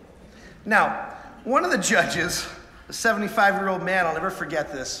 Now, one of the judges, a 75-year-old man, I'll never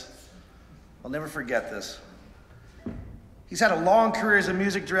forget this. He's had a long career as a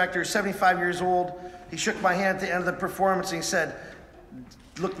music director, 75 years old. He shook my hand at the end of the performance and he said,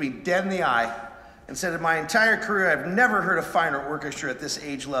 looked me dead in the eye, and said, in my entire career, I've never heard a finer orchestra at this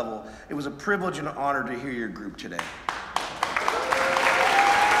age level. It was a privilege and an honor to hear your group today.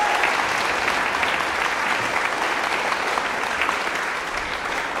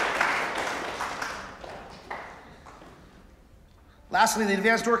 Lastly, the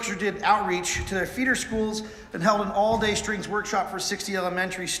Advanced Orchestra did outreach to their feeder schools and held an all-day strings workshop for 60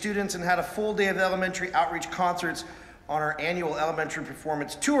 elementary students and had a full day of elementary outreach concerts on our annual elementary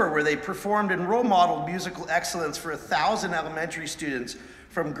performance tour, where they performed and role modeled musical excellence for 1,000 elementary students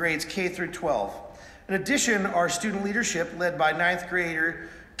from grades K through 12. In addition, our student leadership, led by 9th grader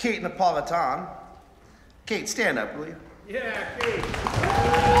Kate Napolitan. Kate, stand up, will you? Yeah, Kate.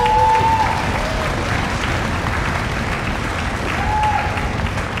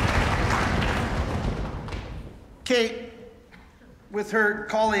 Kate, with her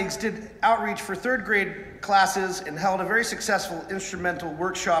colleagues, did outreach for 3rd grade classes and held a very successful instrumental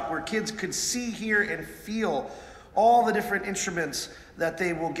workshop where kids could see, hear, and feel all the different instruments that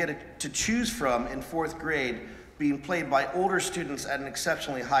they will get to choose from in 4th grade being played by older students at an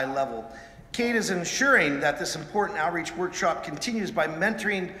exceptionally high level. Kate is ensuring that this important outreach workshop continues by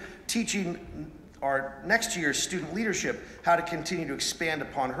mentoring, teaching our next year's student leadership how to continue to expand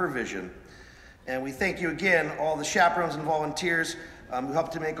upon her vision. And we thank you again, all the chaperones and volunteers who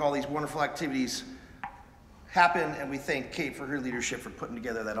helped to make all these wonderful activities happen. And we thank Kate for her leadership for putting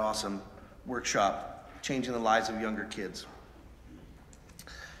together that awesome workshop, changing the lives of younger kids.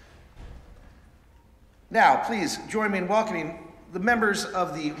 Now, please join me in welcoming the members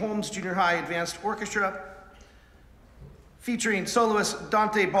of the Holmes Junior High Advanced Orchestra, featuring soloist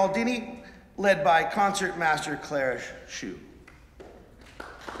Dante Baldini, led by concert master Claire Shu.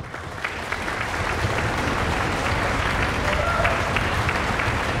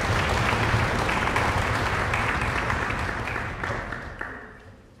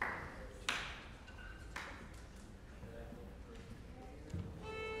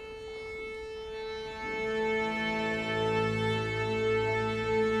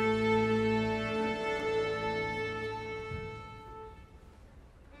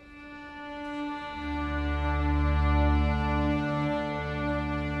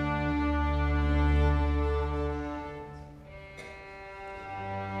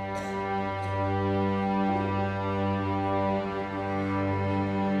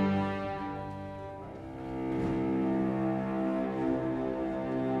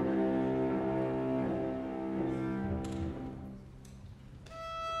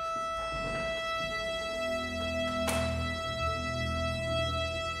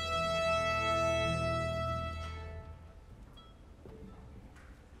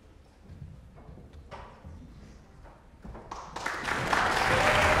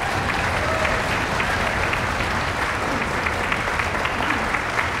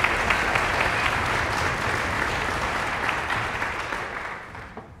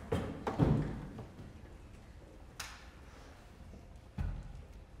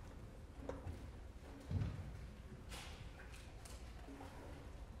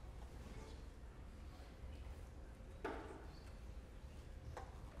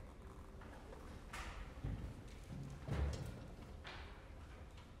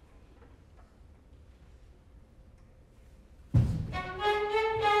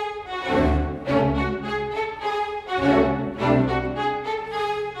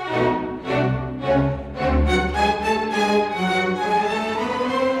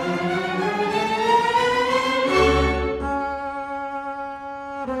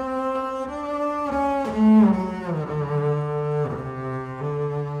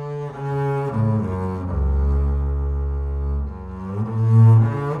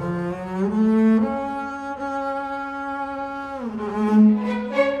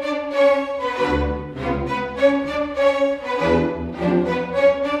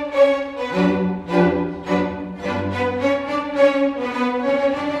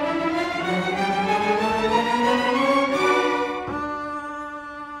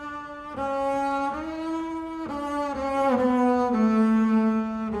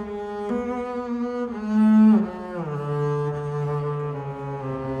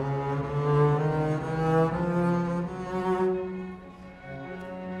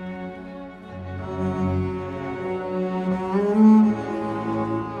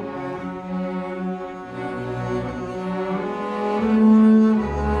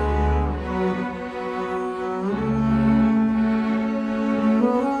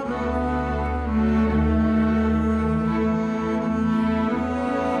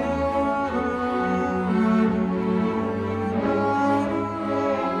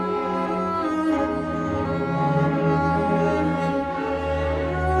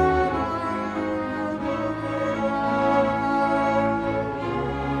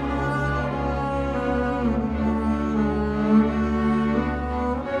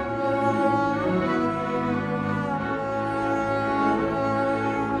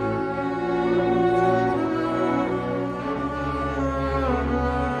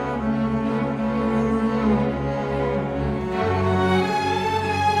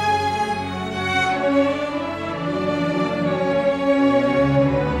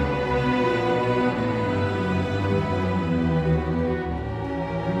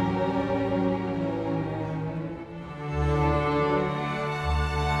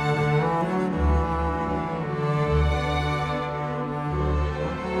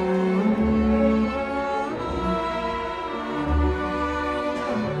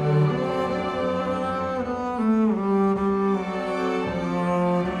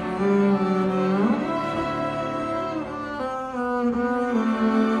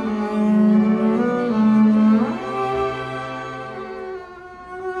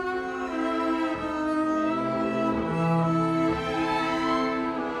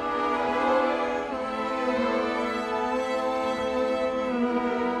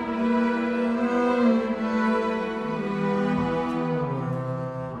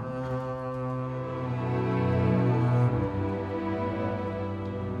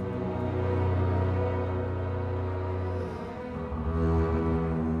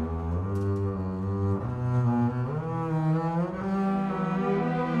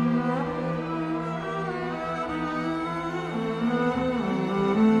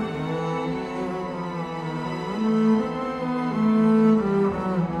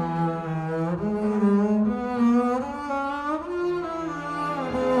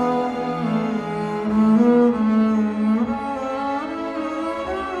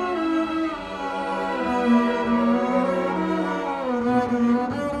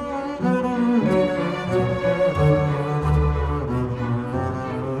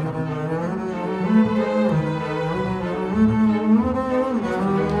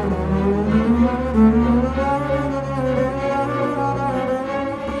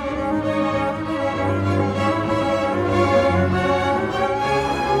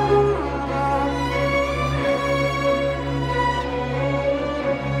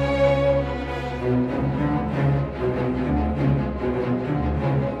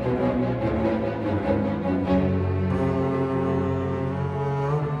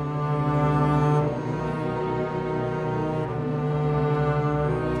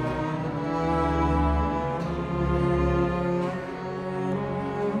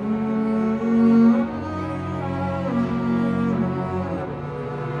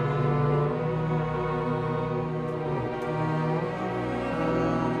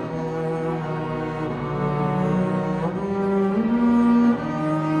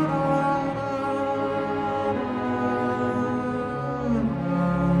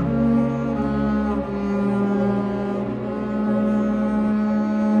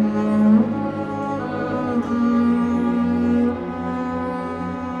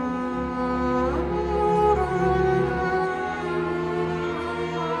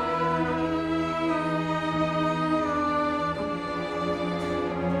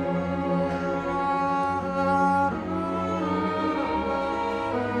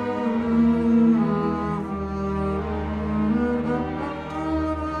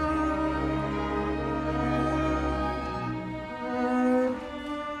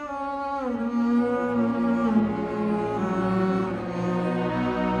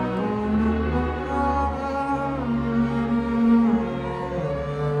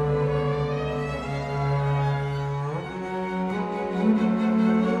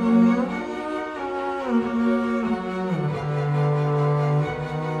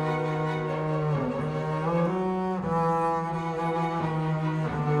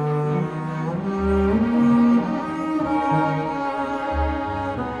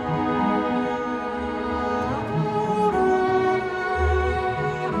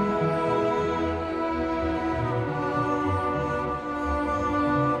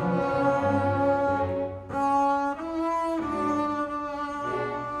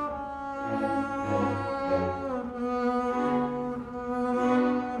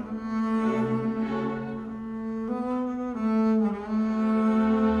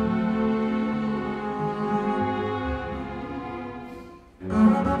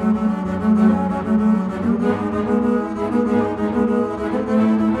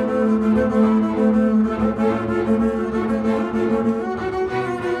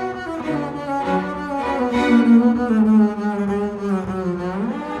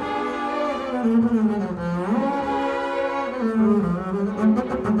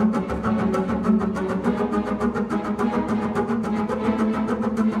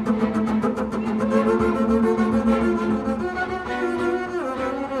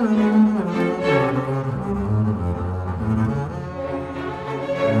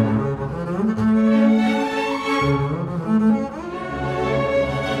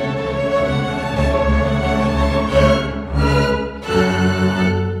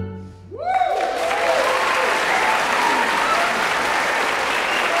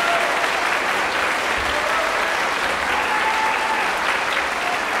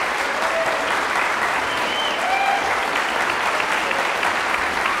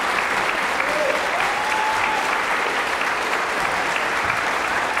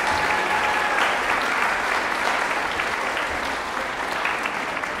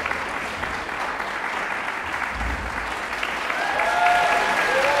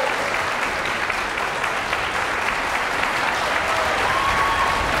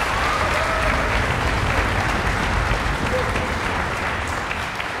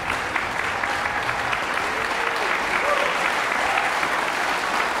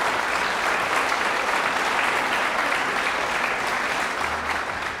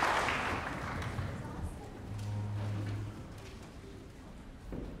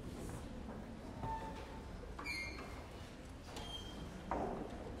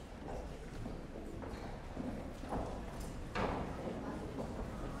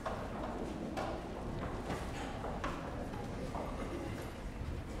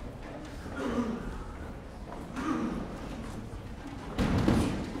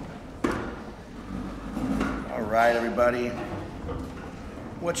 All right, everybody.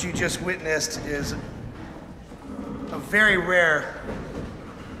 What you just witnessed is a very rare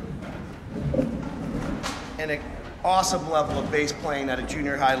and an awesome level of bass playing at a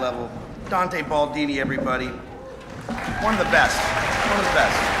junior high level. Dante Baldini, everybody. One of the best. One of the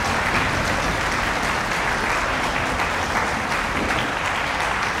best.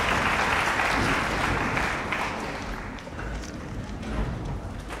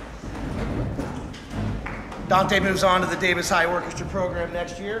 Dante moves on to the Davis High Orchestra program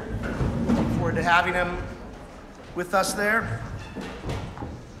next year. Looking forward to having him with us there.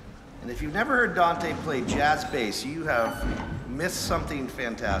 And if you've never heard Dante play jazz bass, you have missed something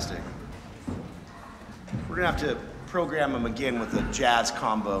fantastic. We're gonna have to program him again with a jazz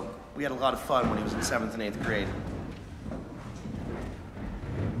combo. We had a lot of fun when he was in 7th and 8th grade.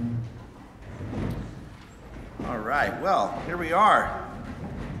 All right, well, here we are.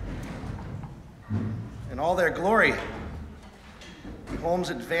 In all their glory, the Holmes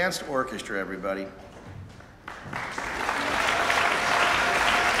Advanced Orchestra, everybody.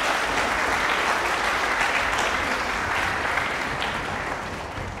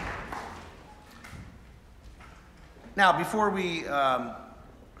 Now, before we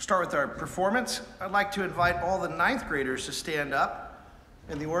start with our performance, I'd like to invite all the 9th graders to stand up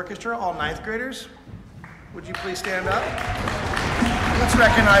in the orchestra. All 9th graders, would you please stand up? Let's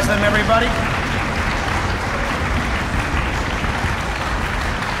recognize them, everybody.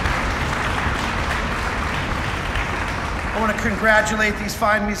 I want to congratulate these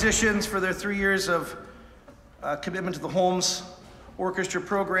fine musicians for their 3 years of commitment to the Holmes Orchestra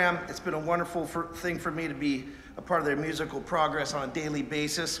program. It's been a wonderful thing for me to be a part of their musical progress on a daily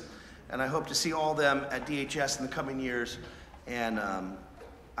basis, and I hope to see all of them at DHS in the coming years. And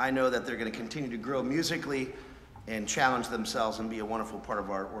I know that they're going to continue to grow musically and challenge themselves and be a wonderful part of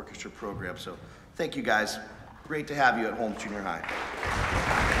our orchestra program. So thank you guys. Great to have you at Holmes Junior High.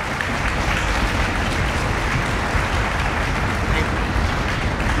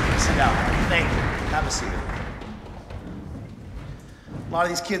 Sit down. Thank you. Have a seat. A lot of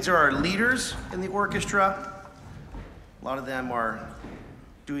these kids are our leaders in the orchestra. A lot of them are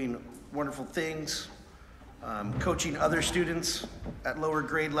doing wonderful things, coaching other students at lower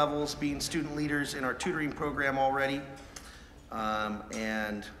grade levels, being student leaders in our tutoring program already.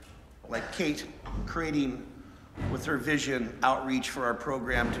 And like Kate, creating with her vision outreach for our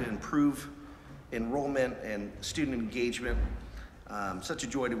program to improve enrollment and student engagement. Such a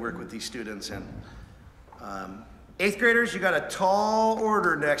joy to work with these students. And 8th graders, you got a tall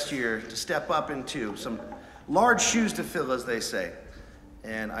order next year to step up into. Some large shoes to fill, as they say.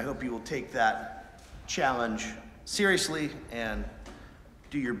 And I hope you will take that challenge seriously and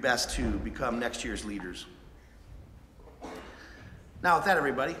do your best to become next year's leaders. Now with that,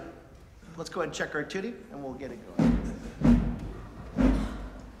 everybody, let's go ahead and check our tuning and we'll get it going.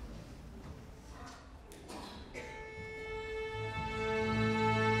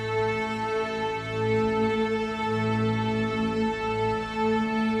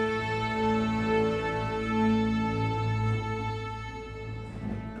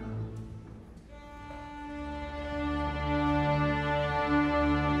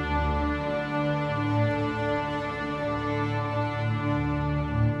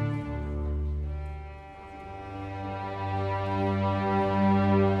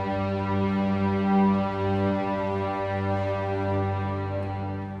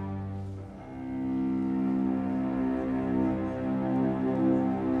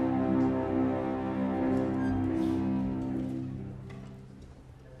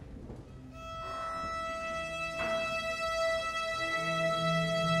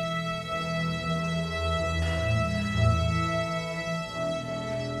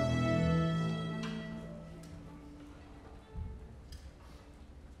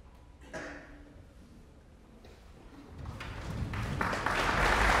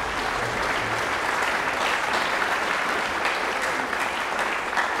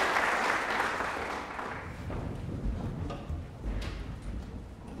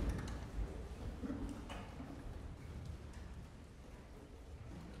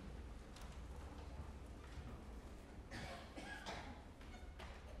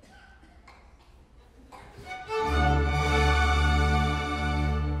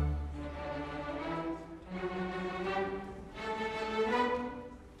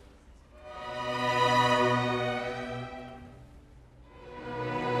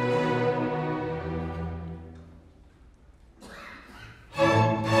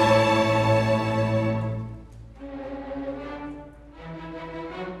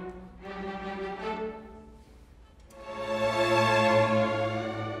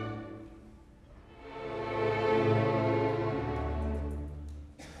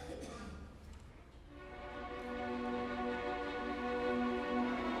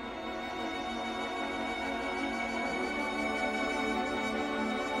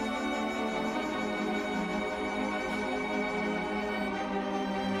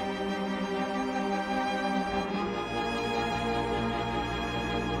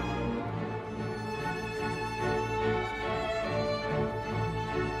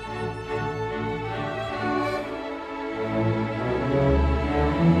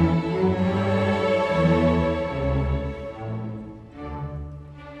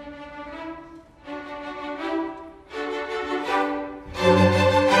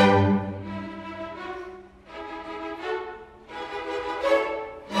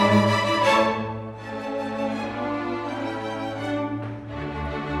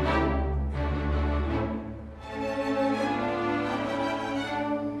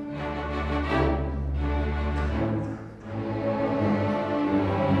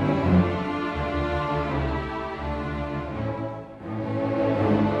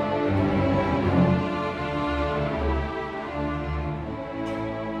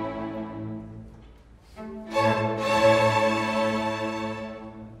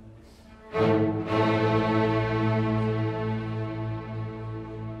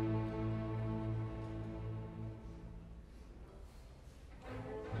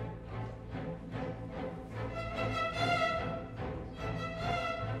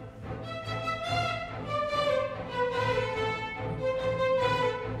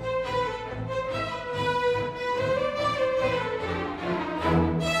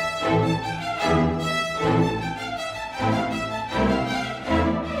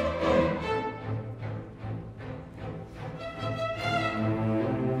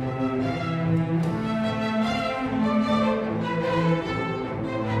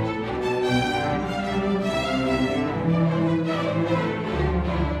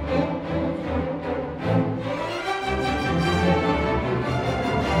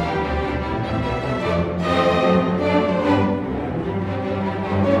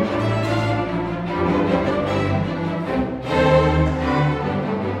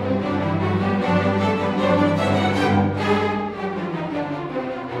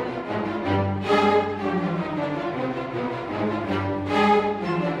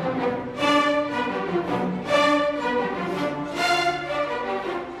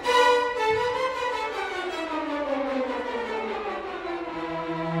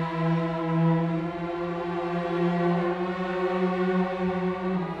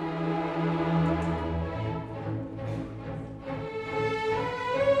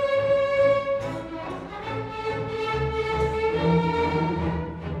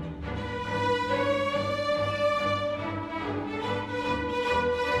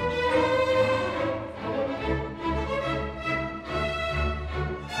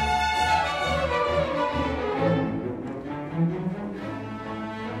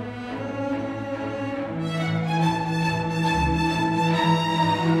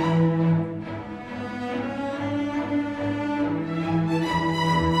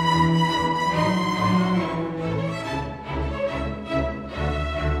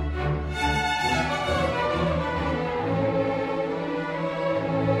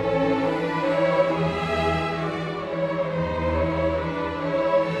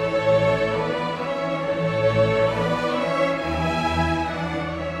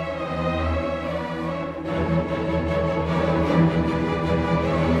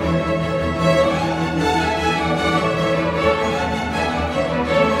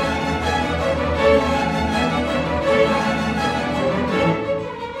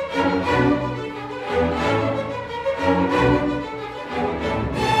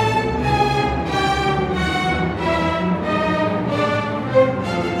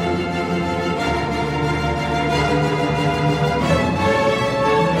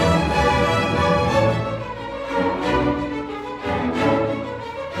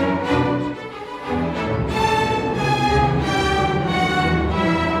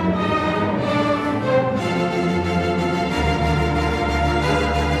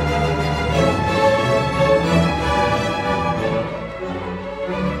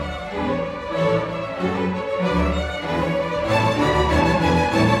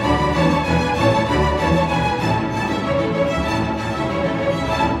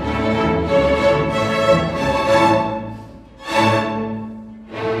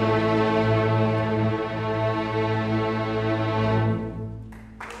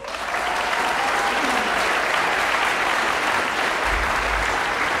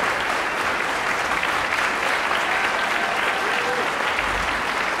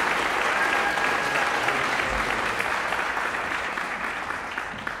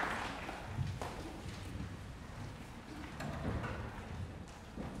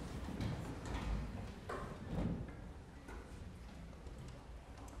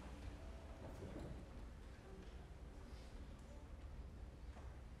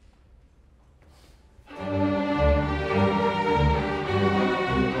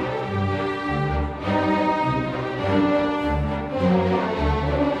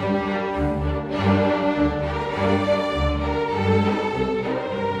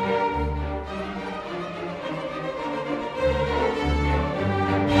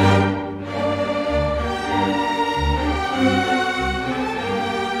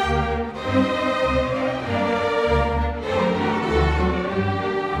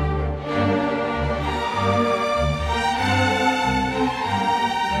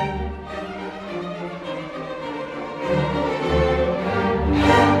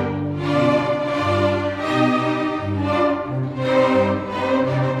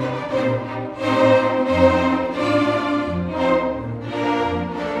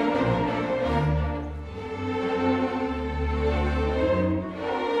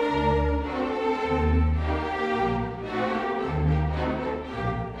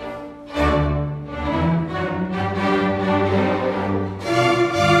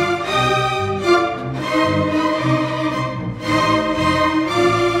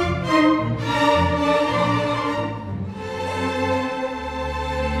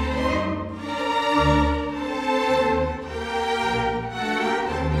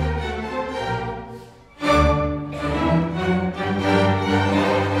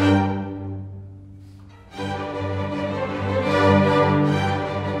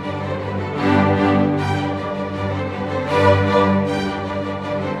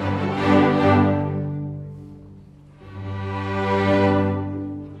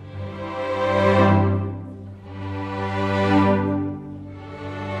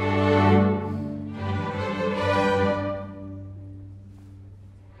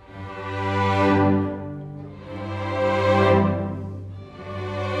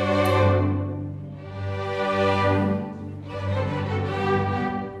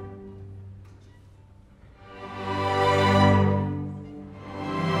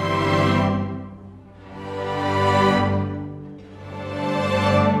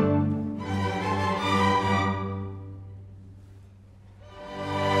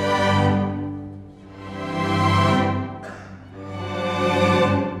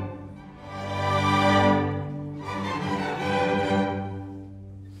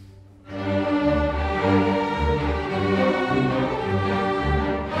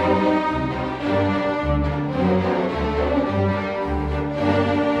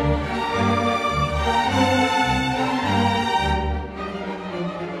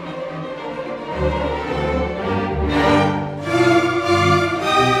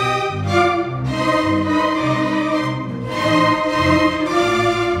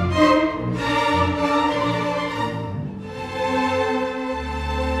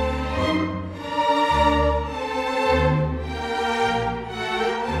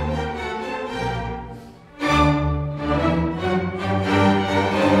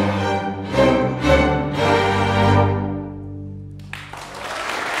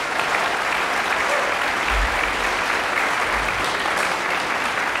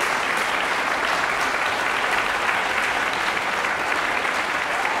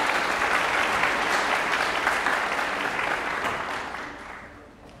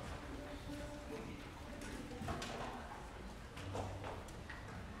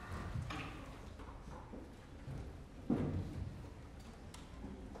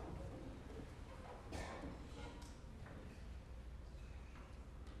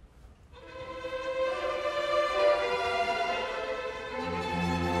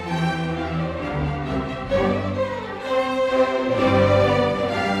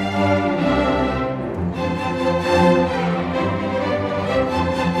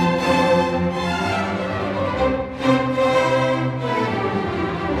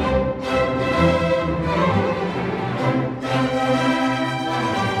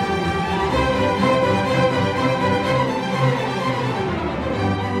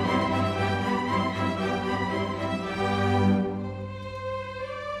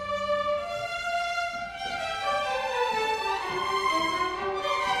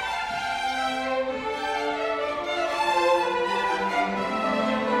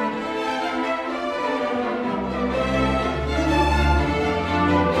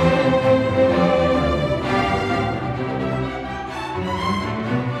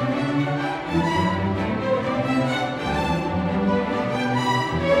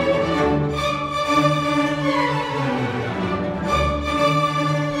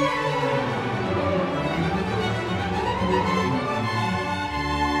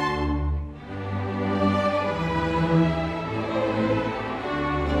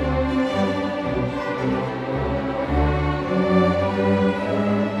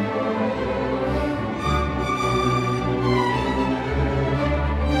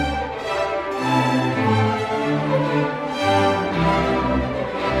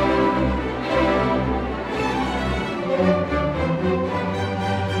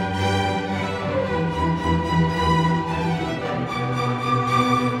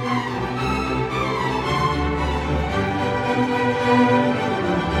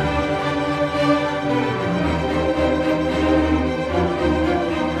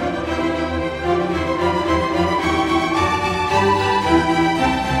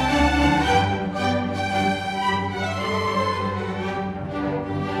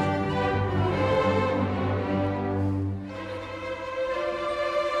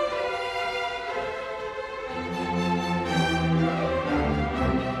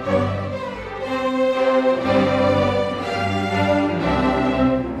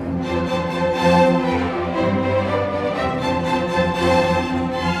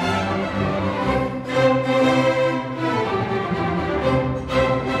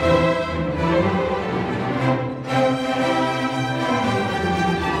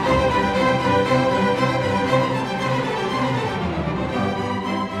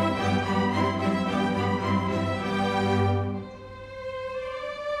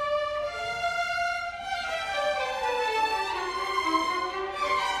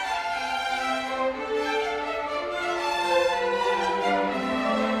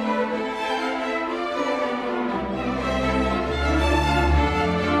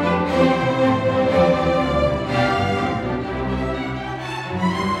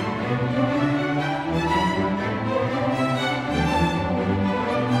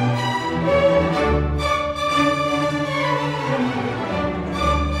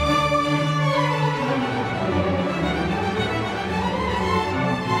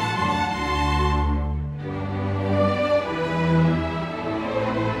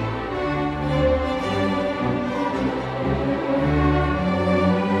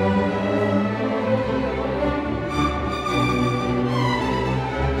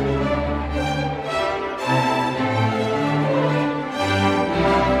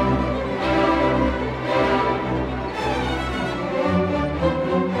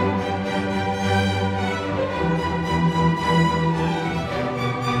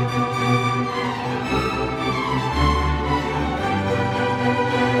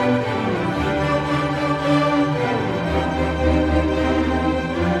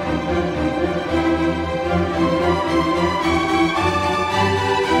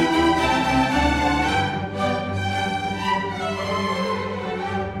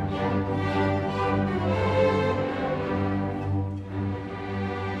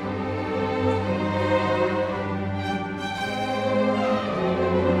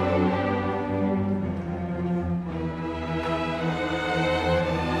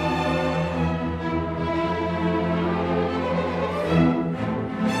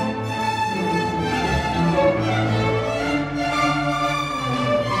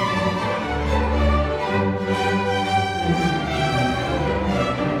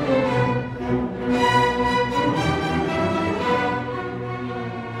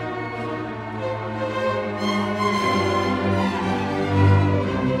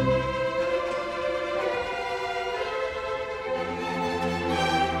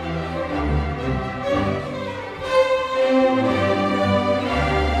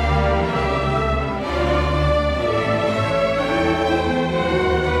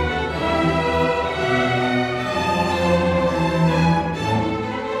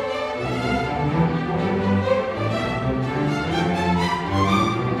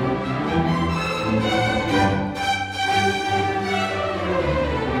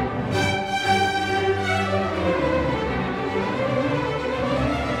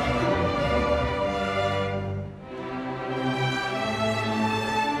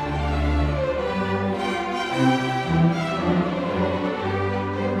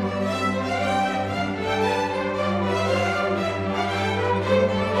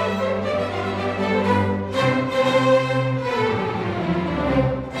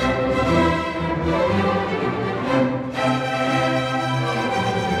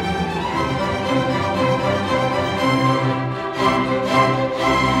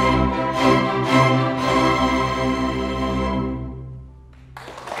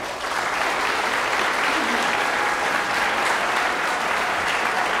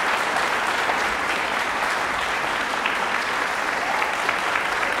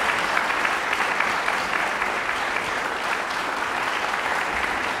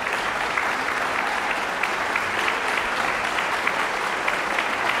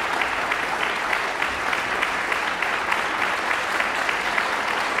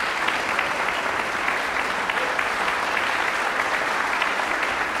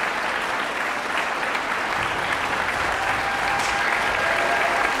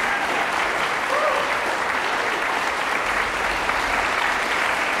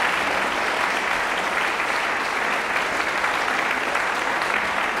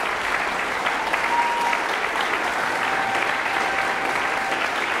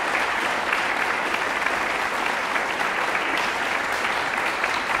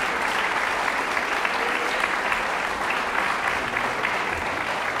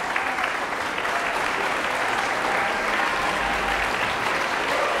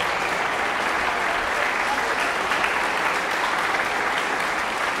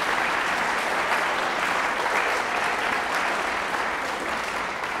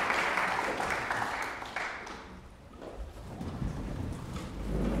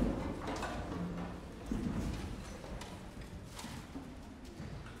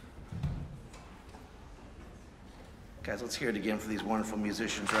 Guys, let's hear it again for these wonderful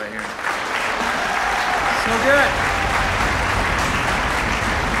musicians right here. So good.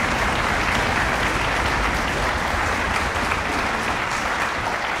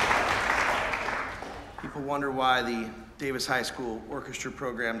 People wonder why the Davis High School orchestra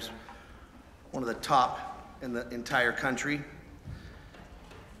program's one of the top in the entire country.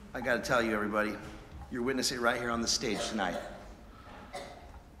 I gotta tell you, everybody, you're witnessing it right here on the stage tonight.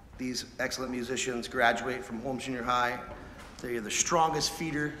 These excellent musicians graduate from Holmes Junior High. They are the strongest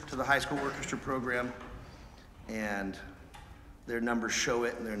feeder to the high school orchestra program, and their numbers show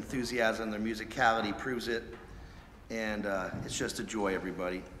it, and their enthusiasm, their musicality proves it, and it's just a joy,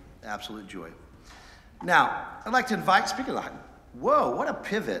 everybody, absolute joy. Now, I'd like to invite, speaking of the, whoa, what a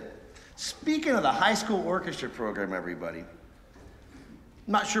pivot. Speaking of the high school orchestra program, everybody, I'm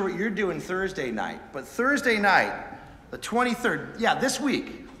not sure what you're doing Thursday night, but Thursday night, the 23rd, yeah, this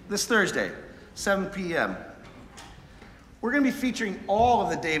week, this Thursday, 7 p.m., we're going to be featuring all of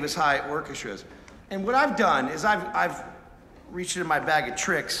the Davis High orchestras. And what I've done is I've reached into my bag of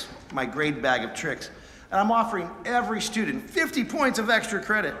tricks, my grade bag of tricks, and I'm offering every student 50 points of extra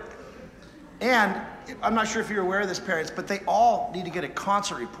credit. And I'm not sure if you're aware of this, parents, but they all need to get a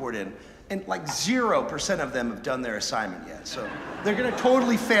concert report in. And like 0% of them have done their assignment yet. So they're going to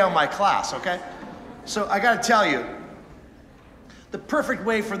totally fail my class, okay? So I got to tell you, the perfect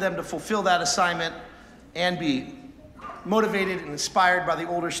way for them to fulfill that assignment and be motivated and inspired by the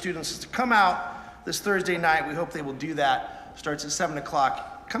older students is to come out this Thursday night. We hope they will do that. Starts at 7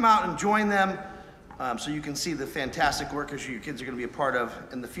 o'clock. Come out and join them so you can see the fantastic orchestra your kids are going to be a part of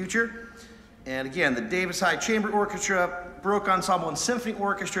in the future. And again, the Davis High Chamber Orchestra, Baroque Ensemble, and Symphony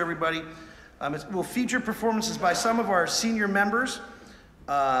Orchestra, everybody. It will feature performances by some of our senior members,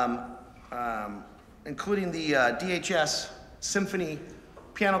 including the DHS Symphony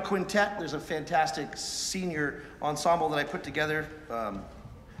Piano Quintet. There's a fantastic senior ensemble that I put together,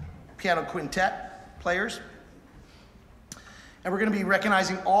 piano quintet players. And we're going to be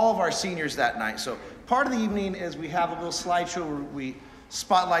recognizing all of our seniors that night. So part of the evening is we have a little slideshow where we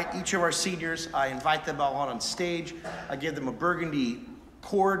spotlight each of our seniors. I invite them all on stage. I give them a burgundy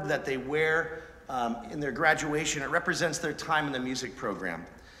cord that they wear in their graduation. It represents their time in the music program.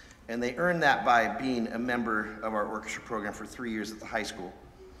 And they earn that by being a member of our orchestra program for 3 years at the high school.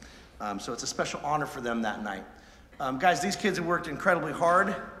 So it's a special honor for them that night. Guys, these kids have worked incredibly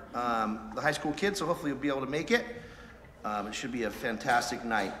hard, the high school kids, so hopefully you'll be able to make it. It should be a fantastic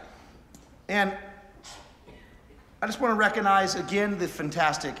night. And I just want to recognize again the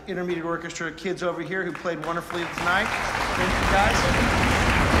fantastic intermediate orchestra kids over here who played wonderfully tonight. Thank you, guys.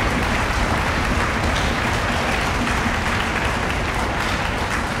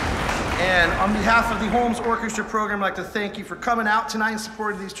 And on behalf of the Holmes Orchestra Program, I'd like to thank you for coming out tonight and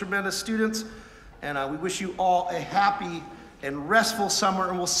supporting these tremendous students. And we wish you all a happy and restful summer.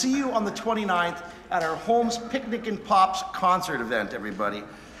 And we'll see you on the 29th at our Holmes Picnic and Pops concert event, everybody.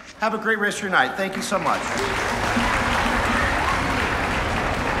 Have a great rest of your night. Thank you so much.